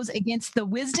it goes against the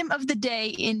wisdom of the day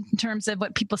in terms of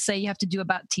what people say you have to do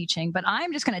about teaching. But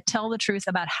I'm just going to tell the truth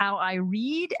about how I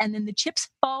read, and then the chips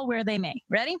fall where they may.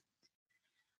 Ready?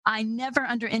 I never,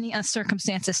 under any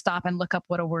circumstances, stop and look up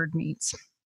what a word means.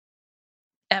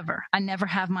 Ever. I never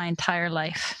have my entire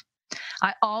life.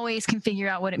 I always can figure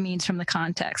out what it means from the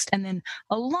context. And then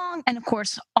and of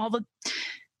course, all the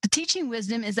teaching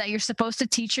wisdom is that you're supposed to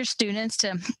teach your students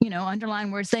to,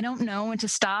 underline words they don't know and to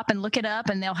stop and look it up,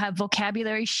 and they'll have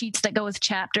vocabulary sheets that go with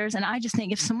chapters. And I just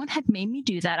think if someone had made me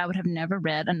do that, I would have never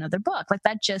read another book. Like,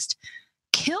 that just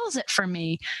kills it for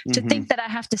me to think that I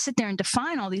have to sit there and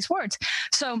define all these words.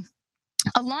 So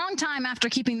A long time after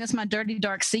keeping this my dirty,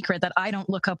 dark secret that I don't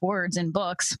look up words in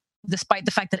books, despite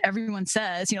the fact that everyone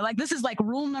says, like, this is like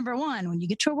rule number one. When you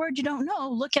get to a word you don't know,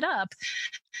 look it up.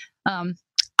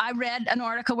 I read an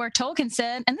article where Tolkien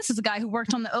said, and this is a guy who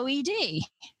worked on the OED,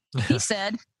 he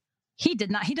said he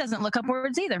doesn't look up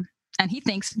words either. And he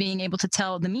thinks being able to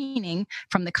tell the meaning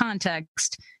from the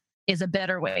context is a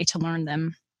better way to learn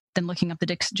them than looking up the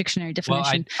dictionary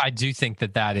definition. Well, I do think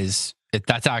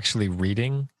that's actually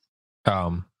reading.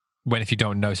 When if you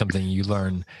don't know something, you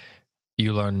learn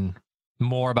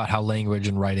more about how language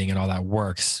and writing and all that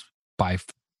works by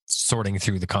sorting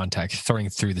through the context, sorting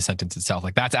through the sentence itself.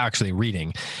 Like, that's actually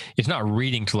reading. It's not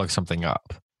reading to look something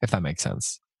up, if that makes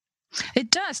sense.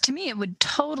 It does. To me, it would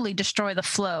totally destroy the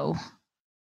flow.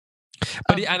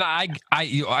 But I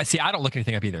see, I don't look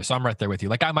anything up either. So I'm right there with you.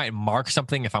 Like, I might mark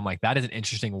something if I'm like, that is an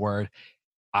interesting word.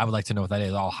 I would like to know what that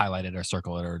is. I'll highlight it or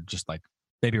circle it, or just like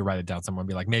maybe write it down somewhere and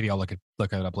be like, maybe I'll look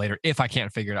it up later if I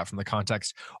can't figure it out from the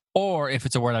context, or if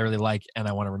it's a word I really like and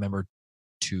I want to remember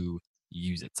to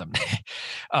use it someday.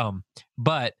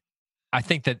 But I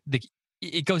think that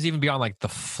it goes even beyond like the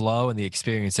flow and the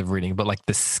experience of reading, but like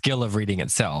the skill of reading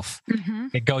itself. Mm-hmm.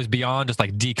 It goes beyond just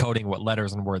like decoding what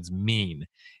letters and words mean.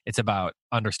 It's about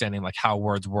understanding like how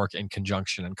words work in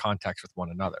conjunction and context with one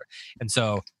another. And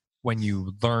so when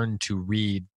you learn to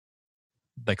read,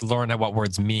 like learn what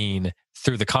words mean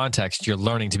through the context, you're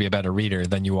learning to be a better reader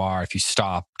than you are if you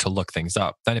stop to look things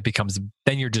up. Then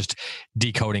you're just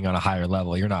decoding on a higher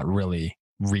level. You're not really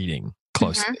reading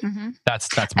closely. Mm-hmm. That's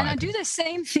my opinion. I do the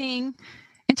same thing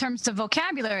in terms of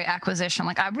vocabulary acquisition.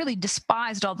 Like, I really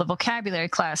despised all the vocabulary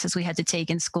classes we had to take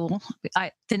in school.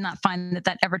 I did not find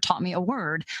that ever taught me a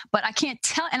word, but I can't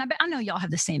tell, and I know y'all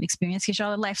have the same experience because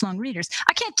y'all are lifelong readers.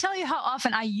 I can't tell you how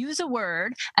often I use a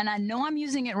word and I know I'm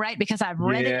using it right because I've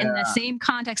read it in the same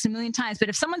context a million times. But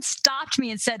if someone stopped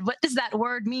me and said, what does that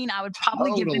word mean? I would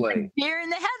probably give it a deer in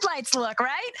the headlights look,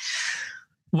 right?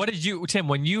 What did you, Tim,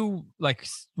 when you're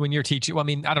teaching, well, I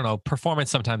mean, I don't know, performance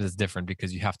sometimes is different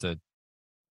because you have to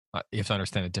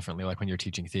understand it differently, like when you're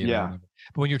teaching theater. Yeah.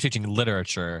 But when you're teaching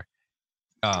literature,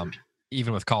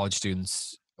 even with college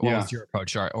students, what was your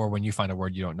approach? Or when you find a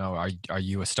word you don't know, do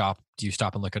you stop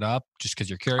and look it up just because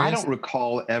you're curious? I don't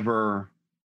recall ever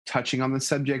touching on the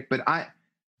subject, but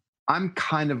I'm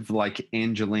kind of like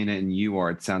Angelina and you are,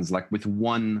 it sounds like, with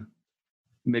one,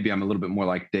 maybe I'm a little bit more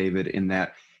like David in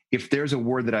that if there's a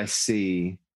word that I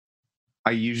see,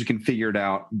 I usually can figure it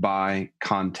out by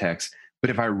context. But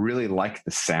if I really like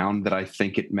the sound that I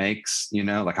think it makes,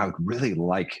 like I would really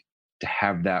like to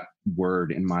have that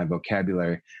word in my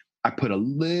vocabulary, I put a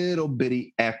little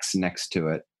bitty X next to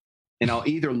it, and I'll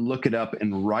either look it up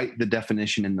and write the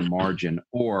definition in the margin,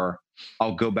 or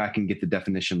I'll go back and get the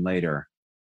definition later.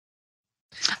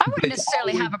 I wouldn't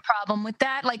necessarily have a problem with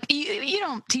that. Like, you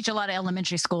don't teach a lot of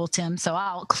elementary school, Tim, so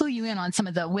I'll clue you in on some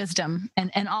of the wisdom.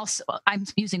 And also, I'm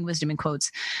using wisdom in quotes.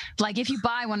 Like, if you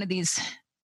buy one of these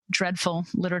dreadful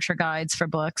literature guides for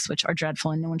books, which are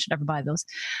dreadful and no one should ever buy those.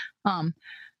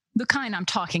 The kind I'm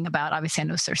talking about, obviously I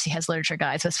know Cersei has literature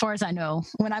guides, but as far as I know,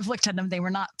 when I've looked at them, they were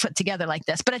not put together like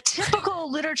this. But a typical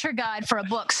literature guide for a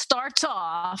book starts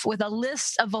off with a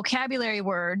list of vocabulary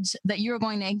words that you're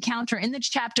going to encounter in the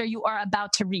chapter you are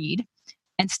about to read.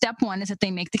 And step one is that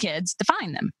they make the kids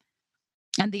define them.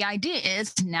 And the idea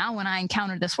is now when I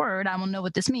encounter this word, I will know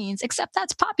what this means, except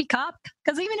that's poppycock.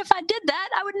 Because even if I did that,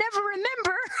 I would never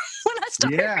remember when I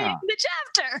started reading the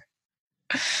chapter.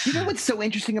 You know what's so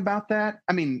interesting about that?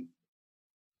 I mean,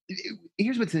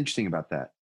 here's what's interesting about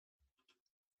that.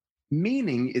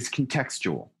 Meaning is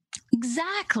contextual.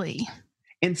 Exactly.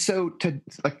 And so to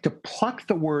pluck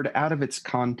the word out of its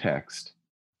context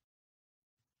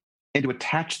and to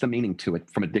attach the meaning to it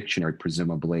from a dictionary,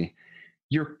 presumably,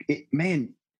 you're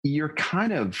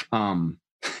kind of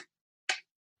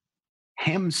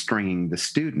hamstringing the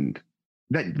student.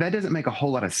 That doesn't make a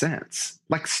whole lot of sense.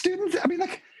 Like, students, I mean,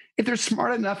 like, if they're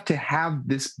smart enough to have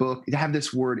this book, to have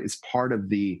this word as part of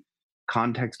the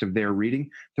context of their reading,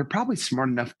 they're probably smart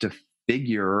enough to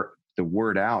figure the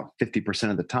word out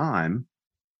 50% of the time.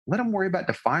 Let them worry about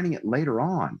defining it later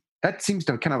on. That seems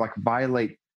to kind of like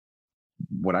violate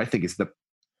what I think is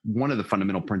one of the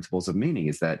fundamental principles of meaning,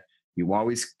 is that you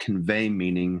always convey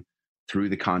meaning through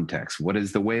the context. What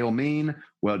does the whale mean?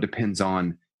 Well, it depends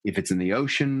on if it's in the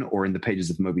ocean or in the pages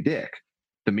of Moby Dick.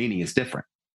 The meaning is different.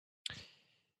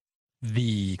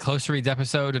 The Close Reads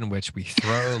episode in which we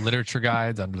throw literature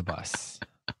guides under the bus.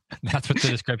 That's what the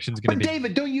description is going to be.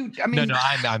 David, don't you? I mean, no,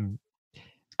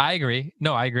 I agree.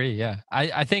 No, I agree. Yeah,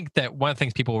 I think that one of the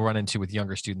things people will run into with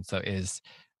younger students, though, is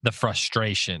the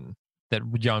frustration that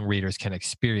young readers can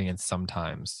experience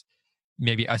sometimes.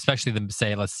 maybe especially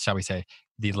shall we say,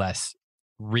 the less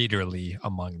readerly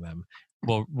among them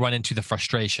will run into the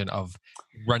frustration of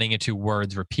running into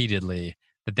words repeatedly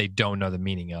that they don't know the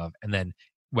meaning of, and then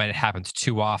when it happens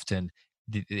too often,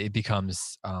 it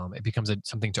becomes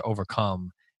something to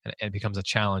overcome, and it becomes a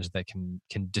challenge that can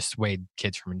dissuade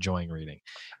kids from enjoying reading.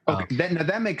 Okay,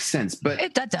 that makes sense, but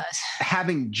that does.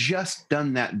 Having just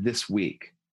done that this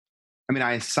week, I mean,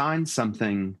 I assigned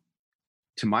something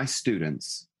to my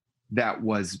students that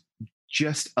was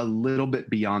just a little bit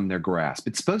beyond their grasp.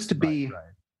 It's supposed to be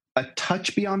a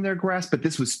touch beyond their grasp, but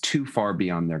this was too far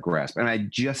beyond their grasp. And I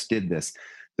just did this.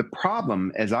 The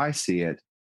problem, as I see it,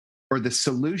 or the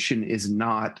solution, is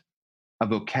not a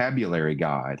vocabulary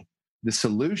guide. The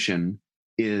solution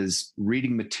is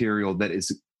reading material that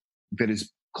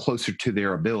is closer to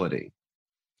their ability.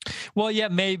 Well, yeah,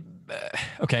 maybe.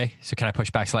 Okay, so can I push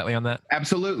back slightly on that?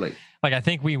 Absolutely. Like, I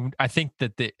think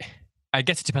that I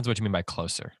guess it depends what you mean by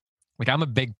closer. Like, I'm a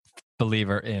big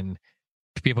believer in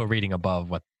people reading above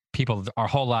what people our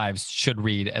whole lives should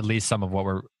read, at least some of what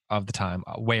we're of the time,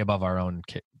 way above our own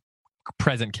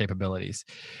present capabilities.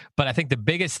 But I think the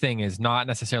biggest thing is not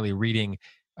necessarily reading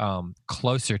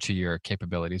closer to your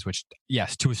capabilities, which,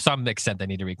 yes, to some extent they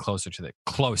need to read closer to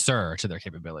their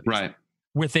capabilities. Right.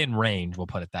 Within range, we'll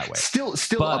put it that way. Still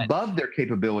above their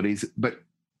capabilities, but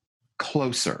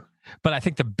closer. But I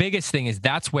think the biggest thing is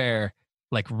that's where,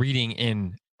 like, reading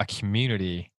in a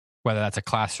community, whether that's a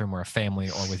classroom or a family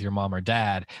or with your mom or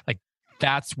dad, like,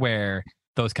 that's where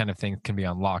those kind of things can be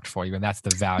unlocked for you, and that's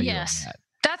the value of that.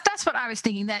 That's what I was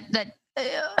thinking. That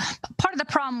part of the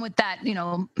problem with that,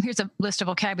 here's a list of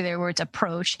vocabulary words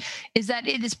approach, is that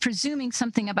it is presuming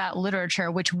something about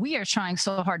literature, which we are trying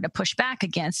so hard to push back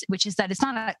against, which is that it's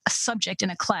not a subject in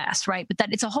a class, right? But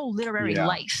that it's a whole literary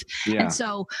life. Yeah. And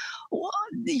so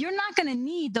you're not going to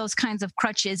need those kinds of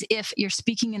crutches if you're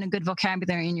speaking in a good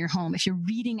vocabulary in your home, if you're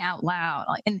reading out loud.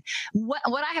 And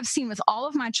what I have seen with all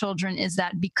of my children is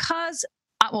that because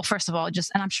well, first of all, and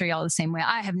I'm sure y'all are the same way,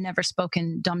 I have never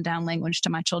spoken dumbed down language to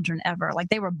my children ever. Like,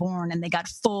 they were born and they got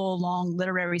full, long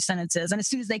literary sentences. And as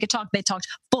soon as they could talk, they talked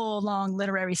full, long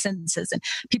literary sentences. And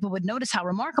people would notice how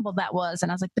remarkable that was.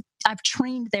 And I was like, but I've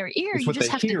trained their ear. It's what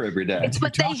they hear every day. It's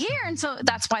what they hear. And so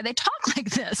that's why they talk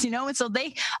like this, And so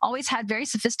they always had very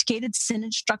sophisticated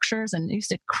sentence structures, and it used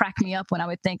to crack me up when I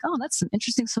would think, oh, that's some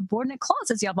interesting subordinate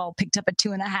clauses y'all all picked up at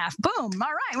 2.5. Boom. All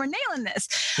right, we're nailing this.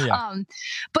 Yeah.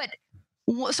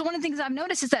 So one of the things I've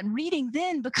noticed is that reading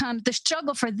then becomes, the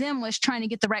struggle for them was trying to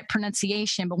get the right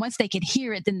pronunciation, but once they could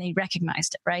hear it, then they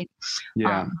recognized it, right?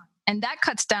 Yeah. And that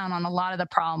cuts down on a lot of the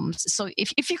problems. So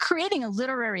if you're creating a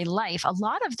literary life, a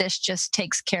lot of this just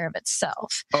takes care of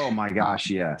itself. Oh my gosh,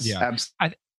 yes. Yeah.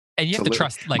 Absolutely. And you have to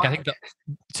trust, like, I think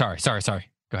sorry.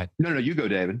 Go ahead. No, you go,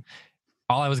 David.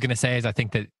 All I was going to say is I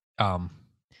think that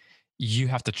you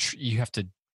have to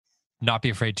not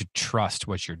be afraid to trust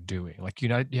what you're doing. Like, you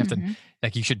have to,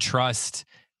 like, you should trust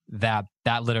that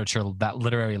literature, that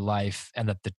literary life, and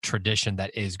that the tradition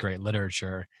that is great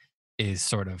literature is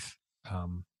sort of,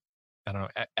 I don't know,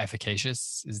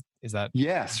 efficacious. Is that?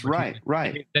 Yes. Right.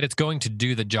 That it's going to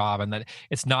do the job, and that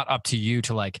it's not up to you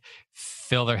to, like,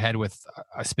 fill their head with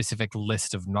a specific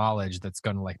list of knowledge that's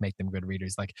going to, like, make them good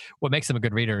readers. Like, what makes them a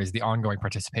good reader is the ongoing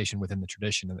participation within the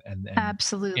tradition and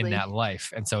absolutely in that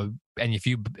life. And so, and if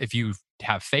you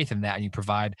have faith in that, and you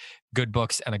provide good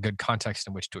books and a good context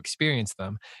in which to experience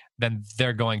them, then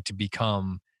they're going to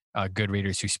become good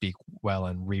readers who speak well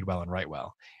and read well and write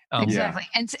well. Exactly.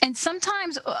 And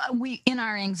sometimes we, in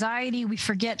our anxiety, we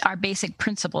forget our basic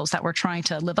principles that we're trying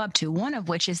to live up to. One of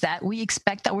which is that we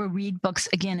expect that we'll read books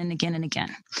again and again and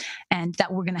again, and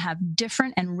that we're going to have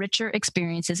different and richer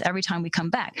experiences every time we come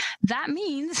back. That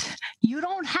means you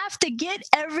don't have to get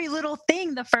every little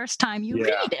thing the first time you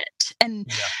read it. And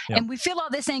we feel all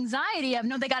this anxiety of,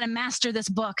 no, they got to master this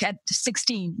book at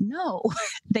 16. No,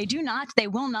 they do not. They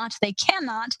will not. They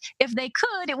cannot. If they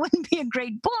could, it wouldn't be a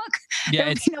great book. Yeah, there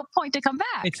would be no point to come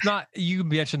back. It's not, you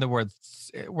mentioned the word,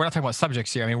 we're not talking about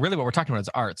subjects here. I mean, really what we're talking about is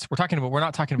arts. We're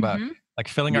not talking about like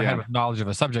filling our head with knowledge of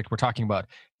a subject. We're talking about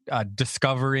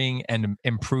discovering and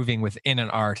improving within an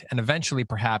art, and eventually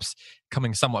perhaps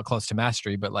coming somewhat close to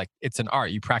mastery. But, like, it's an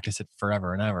art. You practice it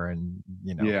forever and ever, and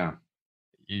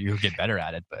you get better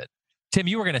at it. But Tim,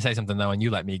 you were going to say something though, and you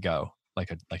let me go, like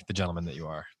the gentleman that you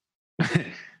are.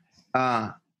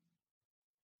 I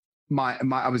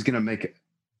was going to make it.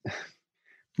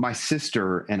 My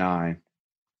sister and I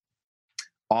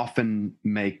often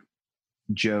make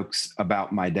jokes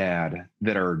about my dad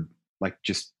that are, like,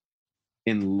 just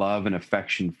in love and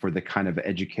affection for the kind of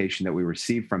education that we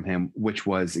received from him, which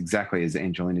was exactly as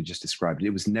Angelina just described. It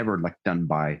was never, like, done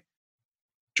by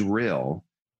drill.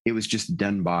 It was just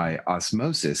done by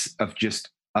osmosis of just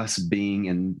us being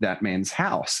in that man's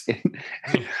house.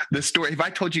 And the story, if I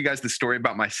told you guys the story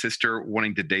about my sister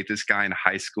wanting to date this guy in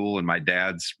high school and my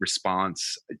dad's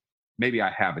response, maybe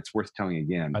I have, it's worth telling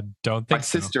again. I don't think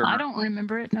so. Sister, I don't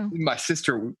remember it. No. My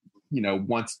sister,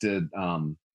 wants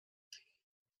to,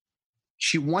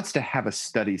 she wants to have a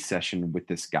study session with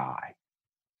this guy.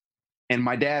 And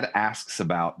my dad asks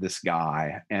about this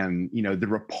guy, and the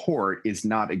report is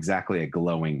not exactly a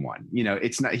glowing one.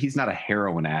 He's not a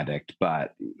heroin addict,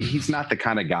 but he's not the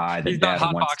kind of guy that he's Dad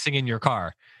not wants. hotboxing in your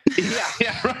car.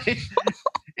 Yeah, right.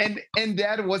 and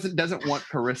Dad doesn't want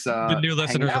Carissa. The new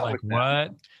listeners are like,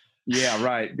 what? Yeah,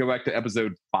 right. Go back to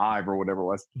episode 5 or whatever it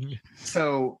was.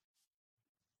 So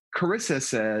Carissa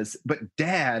says, "But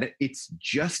Dad, it's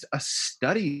just a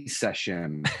study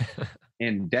session,"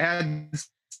 and Dad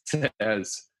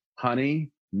says,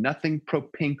 "Honey, nothing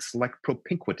propinks like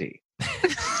propinquity."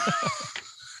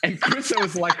 And Carissa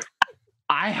was like,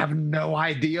 "I have no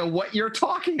idea what you're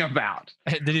talking about."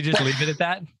 Did he just leave it at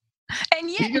that? And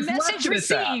yet, message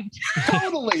received.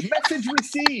 Totally, message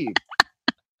received.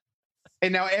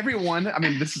 And now everyone, I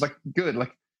mean, this is like good.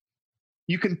 Like,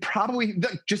 you can probably,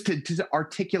 just to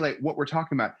articulate what we're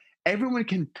talking about, everyone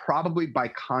can probably by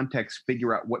context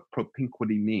figure out what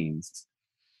propinquity means.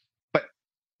 But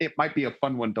it might be a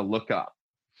fun one to look up.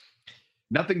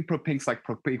 Nothing propinks like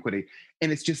propinquity.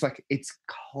 And it's just like, it's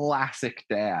classic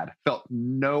Dad. Felt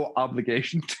no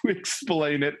obligation to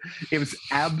explain it. It was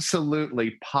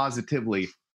absolutely, positively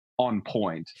on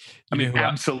point. I mean,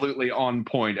 absolutely on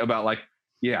point about like,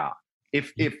 yeah,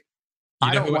 if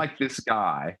I don't like this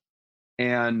guy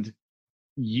and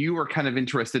you are kind of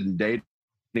interested in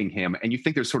dating him and you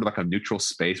think there's sort of like a neutral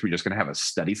space where you're just going to have a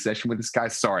study session with this guy,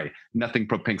 sorry, nothing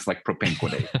propinks like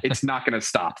propinquity. It's not going to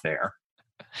stop there.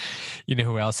 You know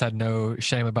who else had no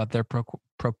shame about their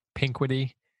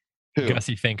propinquity? Who?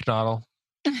 Gussie Finknottle.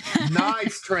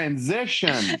 Nice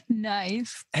transition.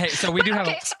 Nice. Hey, so we do have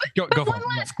go one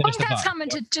last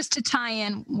comment just to tie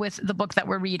in with the book that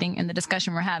we're reading and the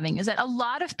discussion we're having is that a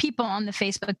lot of people on the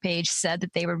Facebook page said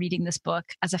that they were reading this book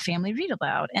as a family read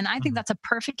aloud, and I think that's a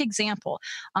perfect example.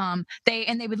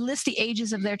 They would list the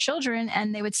ages of their children,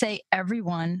 and they would say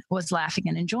everyone was laughing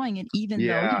and enjoying it, even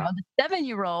though the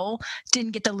 7-year-old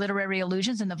didn't get the literary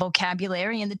allusions and the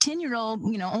vocabulary, and the 10-year-old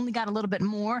only got a little bit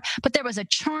more, but there was a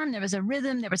charm, there was a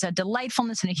rhythm, there was a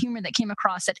delightfulness and a humor that came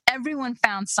across that everyone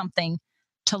found something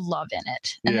to love in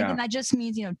it. And again, that just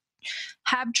means,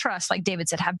 have trust, like David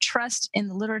said, have trust in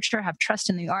the literature, have trust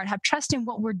in the art, have trust in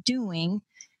what we're doing.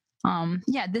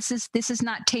 This is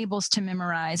not tables to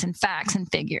memorize and facts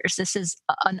and figures. This is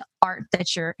an art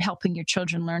that you're helping your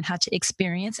children learn how to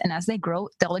experience. And as they grow,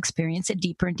 they'll experience it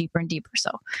deeper and deeper and deeper.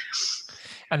 So,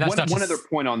 and that's one other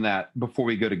point on that before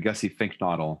we go to Gussie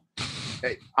Finknottle.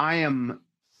 I am,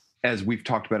 as we've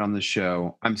talked about on the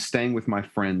show, I'm staying with my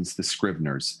friends, the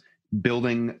Scribners,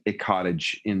 building a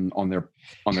cottage on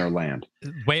their land.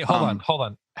 Wait, hold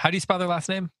on. How do you spell their last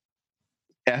name?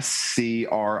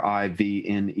 Scrivner.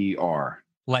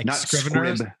 Like not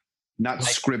Scriveners? Not like,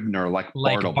 Scribner, like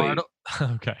Bartleby.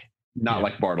 Okay. Not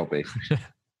like Bartleby.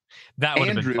 That would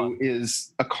have been fun. Andrew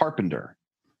is a carpenter.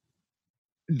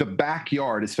 The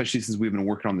backyard, especially since we've been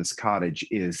working on this cottage,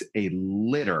 is a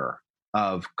litter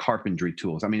of carpentry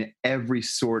tools. I mean, every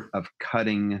sort of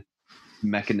cutting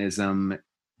mechanism,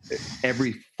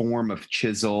 every form of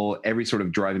chisel, every sort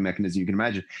of driving mechanism you can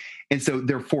imagine. And so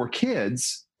there are 4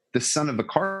 kids, the son of the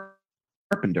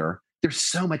carpenter. They're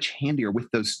so much handier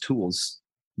with those tools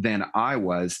than I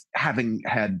was, having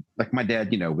had, like, my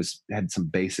dad, had some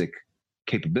basic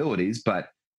capabilities, but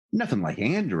nothing like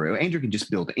Andrew. Andrew can just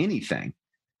build anything.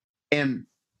 And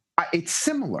it's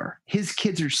similar. His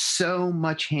kids are so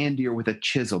much handier with a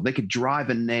chisel. They could drive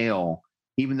a nail,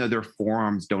 even though their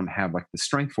forearms don't have like the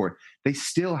strength for it. They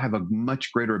still have a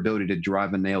much greater ability to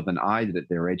drive a nail than I did at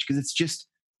their age, because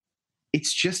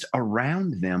it's just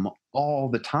around them all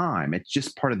the time. It's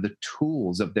just part of the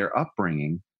tools of their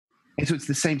upbringing. And so it's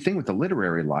the same thing with the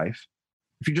literary life.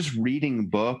 If you're just reading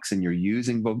books and you're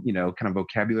using, kind of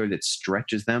vocabulary that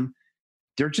stretches them,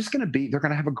 they're going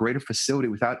to have a greater facility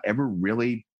without ever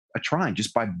really trying,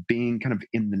 just by being kind of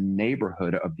in the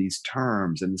neighborhood of these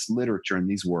terms and this literature and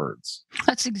these words.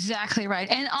 That's exactly right.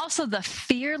 And also the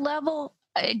fear level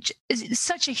it's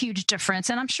such a huge difference.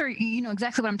 And I'm sure you know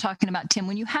exactly what I'm talking about, Tim.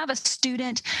 When you have a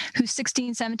student who's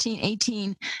 16, 17,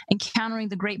 18, encountering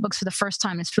the great books for the first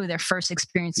time, it's really their first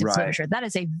experience in literature. That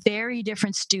is a very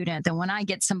different student than when I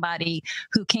get somebody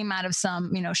who came out of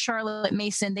some, you know, Charlotte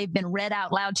Mason, they've been read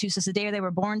out loud to since the day they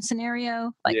were born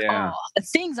scenario. Like, oh, the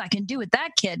things I can do with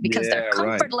that kid because their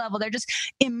comfort level, they're just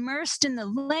immersed in the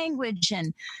language,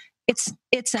 and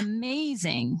it's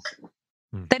amazing.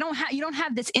 They don't have, you don't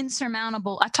have this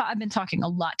insurmountable. I've been talking a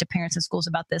lot to parents in schools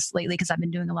about this lately because I've been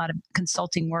doing a lot of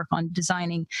consulting work on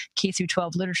designing K through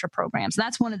 12 literature programs. And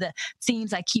that's one of the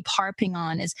themes I keep harping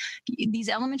on is these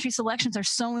elementary selections are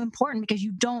so important because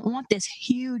you don't want this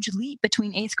huge leap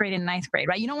between 8th grade and 9th grade,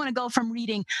 right? You don't want to go from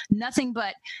reading nothing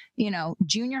but, you know,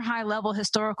 junior high level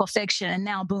historical fiction and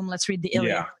now boom, let's read the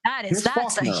Iliad.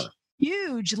 That's a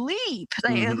huge leap.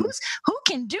 Like, who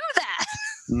can do that?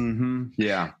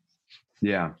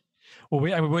 Yeah. Well,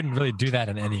 we wouldn't really do that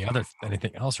in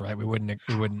anything else, right? We wouldn't.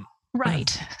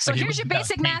 Right. So here's your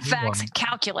basic math facts: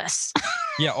 calculus.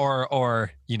 Yeah,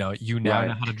 or you know, now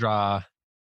know how to draw.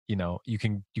 You know, you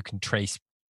can trace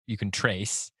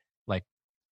like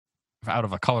out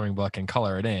of a coloring book and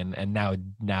color it in, and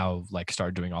now like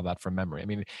start doing all that from memory. I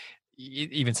mean,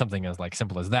 even something as like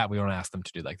simple as that, we don't ask them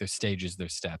to do. Like there's stages,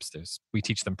 there's steps, we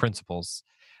teach them principles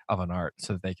of an art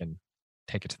so that they can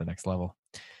take it to the next level.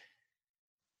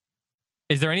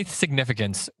 Is there any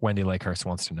significance, Wendy Lakehurst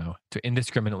wants to know, to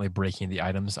indiscriminately breaking the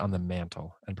items on the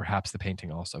mantle and perhaps the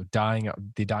painting also?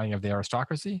 The dying of the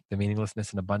aristocracy, the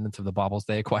meaninglessness and abundance of the baubles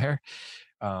they acquire.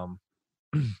 And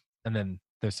then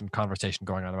there's some conversation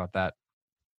going on about that.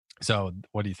 So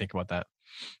what do you think about that?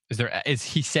 Is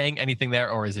he saying anything there,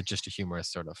 or is it just a humorous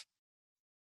sort of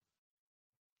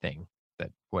thing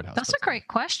that Wodehouse? That's a great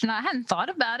question. I hadn't thought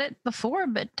about it before,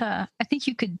 but I think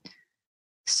you could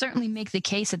certainly make the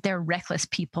case that they're reckless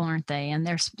people, aren't they? And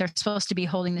they're supposed to be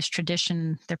holding this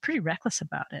tradition. They're pretty reckless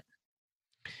about it.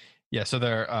 Yeah. So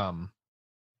they're,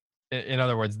 in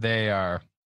other words, they are.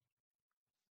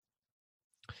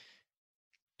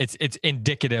 It's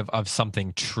indicative of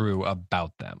something true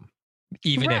about them,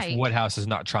 even if Wodehouse is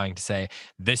not trying to say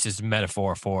this is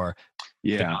metaphor for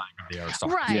the dying of the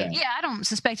aristocracy. Yeah, I don't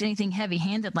suspect anything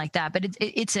heavy-handed like that, but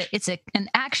it's an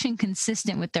action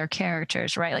consistent with their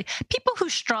characters, right? Like people who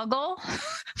struggle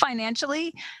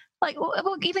financially, like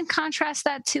we'll even contrast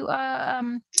that to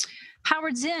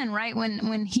Howard Zinn, right?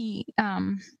 When he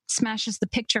smashes the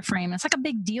picture frame, it's like a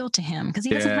big deal to him because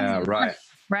he doesn't have money,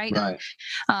 right?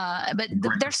 But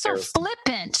they're so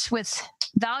flippant with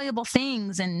valuable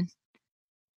things, and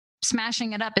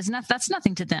smashing it up that's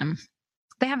nothing to them.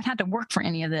 They haven't had to work for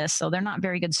any of this, so they're not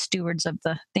very good stewards of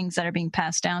the things that are being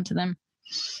passed down to them.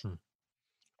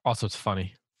 Also, it's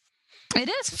funny. It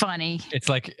is funny. It's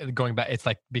like going back. It's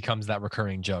like becomes that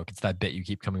recurring joke. It's that bit you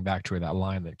keep coming back to, or that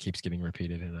line that keeps getting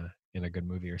repeated in a good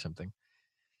movie or something.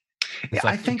 It's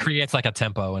like, I think it creates like a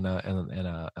tempo and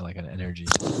a like an energy.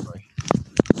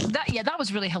 That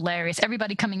was really hilarious.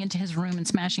 Everybody coming into his room and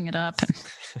smashing it up.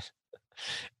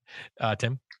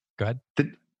 Tim, go ahead.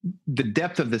 The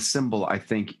depth of the symbol, I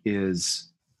think,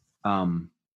 is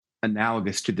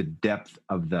analogous to the depth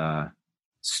of the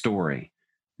story.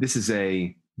 This is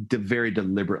a very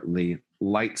deliberately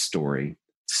light story.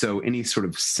 So any sort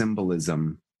of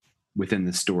symbolism within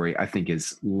the story, I think,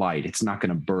 is light. It's not going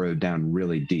to burrow down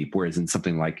really deep. Whereas in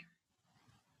something like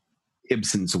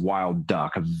Ibsen's Wild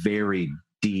Duck, a very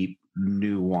deep,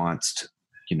 nuanced,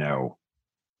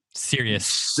 serious,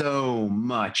 so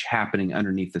much happening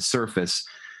underneath the surface.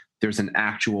 There's an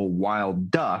actual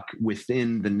wild duck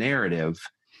within the narrative,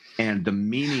 and the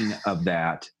meaning of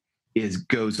that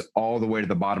goes all the way to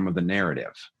the bottom of the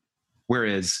narrative.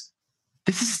 Whereas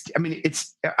this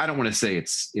is, I don't want to say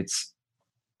it's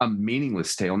a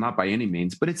meaningless tale, not by any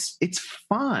means, but it's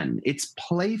fun, it's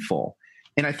playful,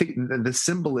 and I think the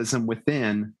symbolism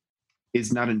within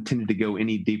is not intended to go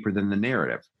any deeper than the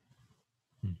narrative.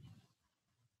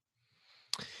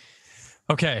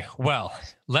 Okay, well,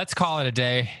 let's call it a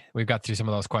day. We've got through some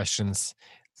of those questions.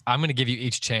 I'm going to give you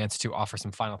each chance to offer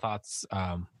some final thoughts.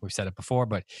 We've said it before,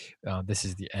 but this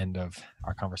is the end of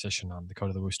our conversation on the Code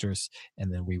of the Woosters,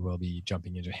 and then we will be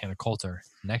jumping into Hannah Coulter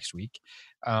next week.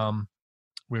 We're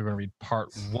going to read part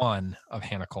 1 of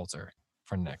Hannah Coulter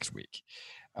for next week.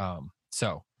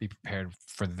 So be prepared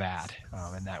for that.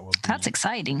 And that will be... That's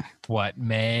exciting.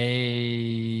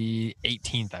 May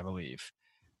 18th, I believe.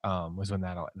 Was when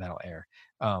that'll air,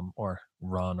 or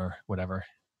run, or whatever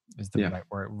is the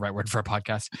right word for a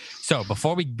podcast. So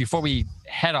before we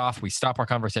head off, we stop our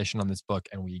conversation on this book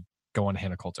and we go on to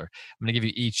Hannah Coulter. I'm going to give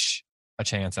you each a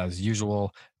chance, as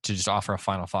usual, to just offer a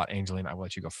final thought. Angeline, I will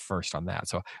let you go first on that.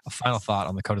 So a final thought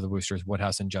on the Code of the Woosters,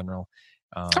 Woodhouse in general.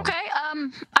 Okay.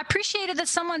 I appreciated that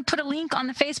someone put a link on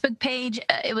the Facebook page.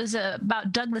 It was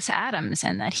about Douglas Adams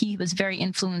and that he was very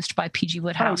influenced by P.G.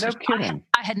 Woodhouse. Oh, no kidding.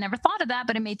 I had never thought of that,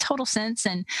 but it made total sense.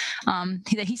 And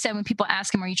he said when people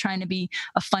ask him, are you trying to be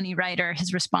a funny writer?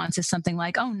 His response is something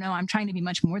like, oh, no, I'm trying to be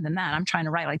much more than that. I'm trying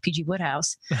to write like P.G.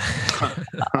 Woodhouse,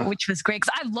 which was great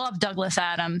because I love Douglas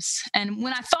Adams. And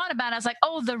when I thought about it, I was like,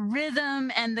 oh, the rhythm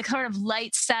and the sort of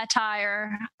light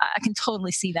satire, I can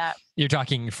totally see that. You're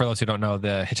talking, for those who don't know,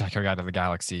 the Hitchhiker Guide to the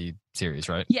Galaxy series,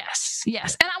 right? Yes. And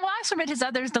I also read his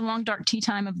others, The Long Dark Tea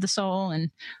Time of the Soul and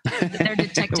their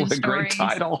detective What a great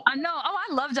stories. title. I know. Oh,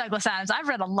 I love Douglas Adams. I've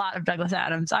read a lot of Douglas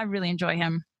Adams. I really enjoy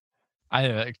him.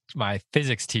 My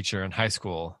physics teacher in high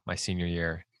school, my senior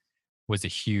year, is a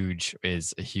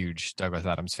huge Douglas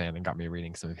Adams fan and got me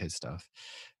reading some of his stuff.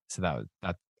 So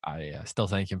I still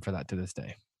thank him for that to this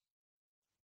day.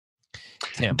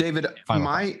 Tim, David,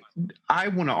 I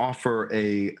want to offer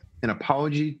an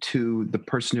apology to the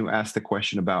person who asked the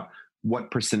question about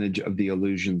what percentage of the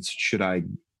illusions should I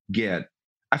get.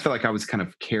 I feel like I was kind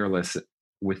of careless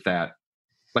with that.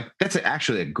 Like, that's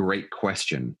actually a great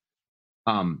question.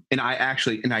 And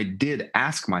I did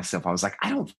ask myself, I was like, I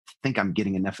don't think I'm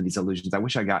getting enough of these illusions. I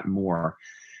wish I got more.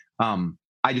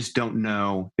 I just don't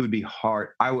know. It would be hard.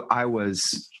 I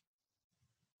was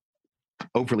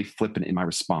overly flippant in my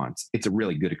response. It's a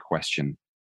really good question.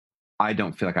 I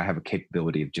don't feel like I have a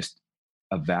capability of just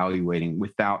evaluating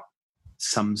without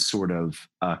some sort of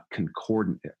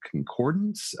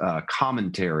concordance,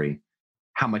 commentary,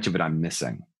 how much of it I'm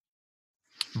missing.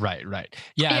 Right.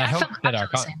 Yeah, and I hope that our...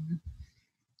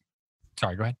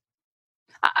 Sorry, go ahead.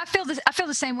 I feel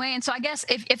the same way, and so I guess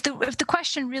if the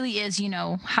question really is,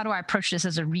 how do I approach this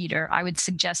as a reader, I would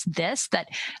suggest this: that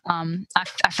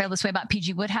I feel this way about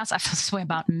P.G. Woodhouse. I feel this way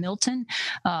about Milton.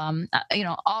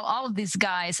 All of these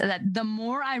guys. That the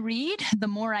more I read, the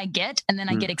more I get, and then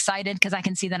I get excited because I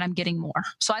can see that I'm getting more.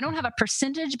 So I don't have a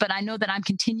percentage, but I know that I'm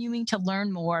continuing to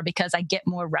learn more because I get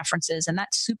more references, and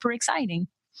that's super exciting.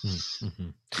 Mm-hmm.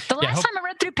 The last time I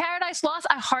read through Paradise Lost,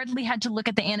 I hardly had to look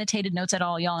at the annotated notes at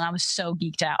all, y'all, and I was so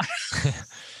geeked out.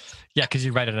 Yeah, because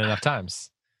you read it enough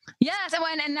times. Yes,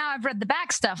 and now I've read the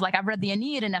back stuff. Like I've read the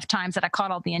Aeneid enough times that I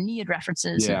caught all the Aeneid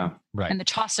references. Yeah, right. And the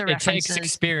Chaucer references. It takes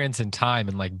experience and time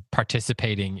and like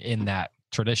participating in that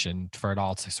tradition for it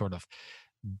all to sort of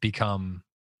become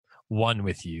one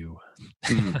with you,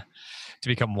 to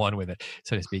become one with it,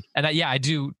 so to speak. And I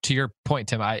do. To your point,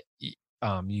 Tim,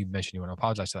 you mentioned you want to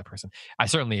apologize to that person. I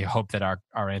certainly hope that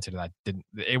our answer to that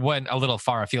it went a little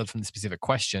far afield from the specific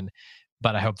question,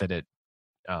 but I hope that it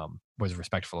was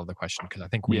respectful of the question, because I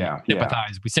think we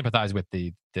sympathize with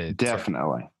the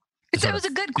definitely. If it was a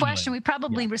good question, we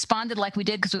probably responded like we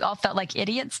did because we all felt like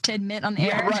idiots to admit on the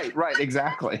air. Yeah, right,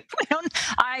 exactly.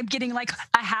 I'm getting like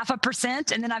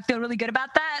 0.5%, and then I feel really good about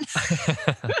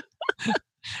that.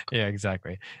 Yeah,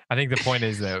 exactly. I think the point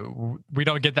is that we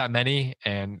don't get that many,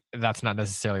 and that's not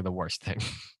necessarily the worst thing.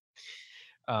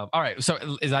 All right.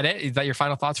 So is that it? Is that your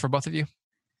final thoughts for both of you?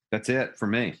 That's it for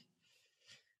me.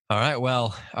 All right.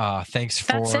 Well, thanks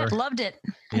for... That's it. Loved it.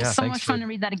 It was so much fun to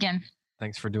read that again.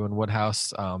 Thanks for doing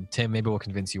Woodhouse. Tim, maybe we'll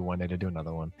convince you one day to do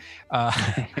another one.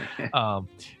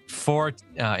 For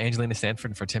Angelina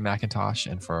Stanford, and for Tim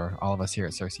McIntosh, and for all of us here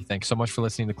at CiRCE, thanks so much for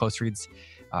listening to Close Reads.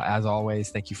 As always,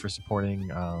 thank you for supporting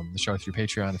the show through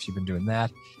Patreon if you've been doing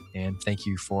that. And thank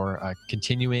you for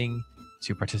continuing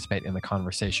to participate in the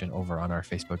conversation over on our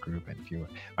Facebook group. And if you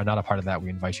are not a part of that, we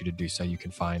invite you to do so. You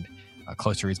can find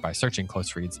Close Reads by searching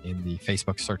Close Reads in the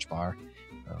Facebook search bar.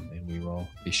 And we will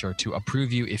be sure to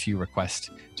approve you if you request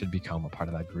to become a part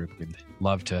of that group. We'd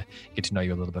love to get to know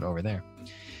you a little bit over there.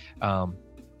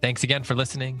 Thanks again for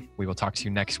listening. We will talk to you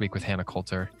next week with Hannah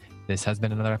Coulter. This has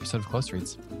been another episode of Close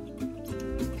Reads.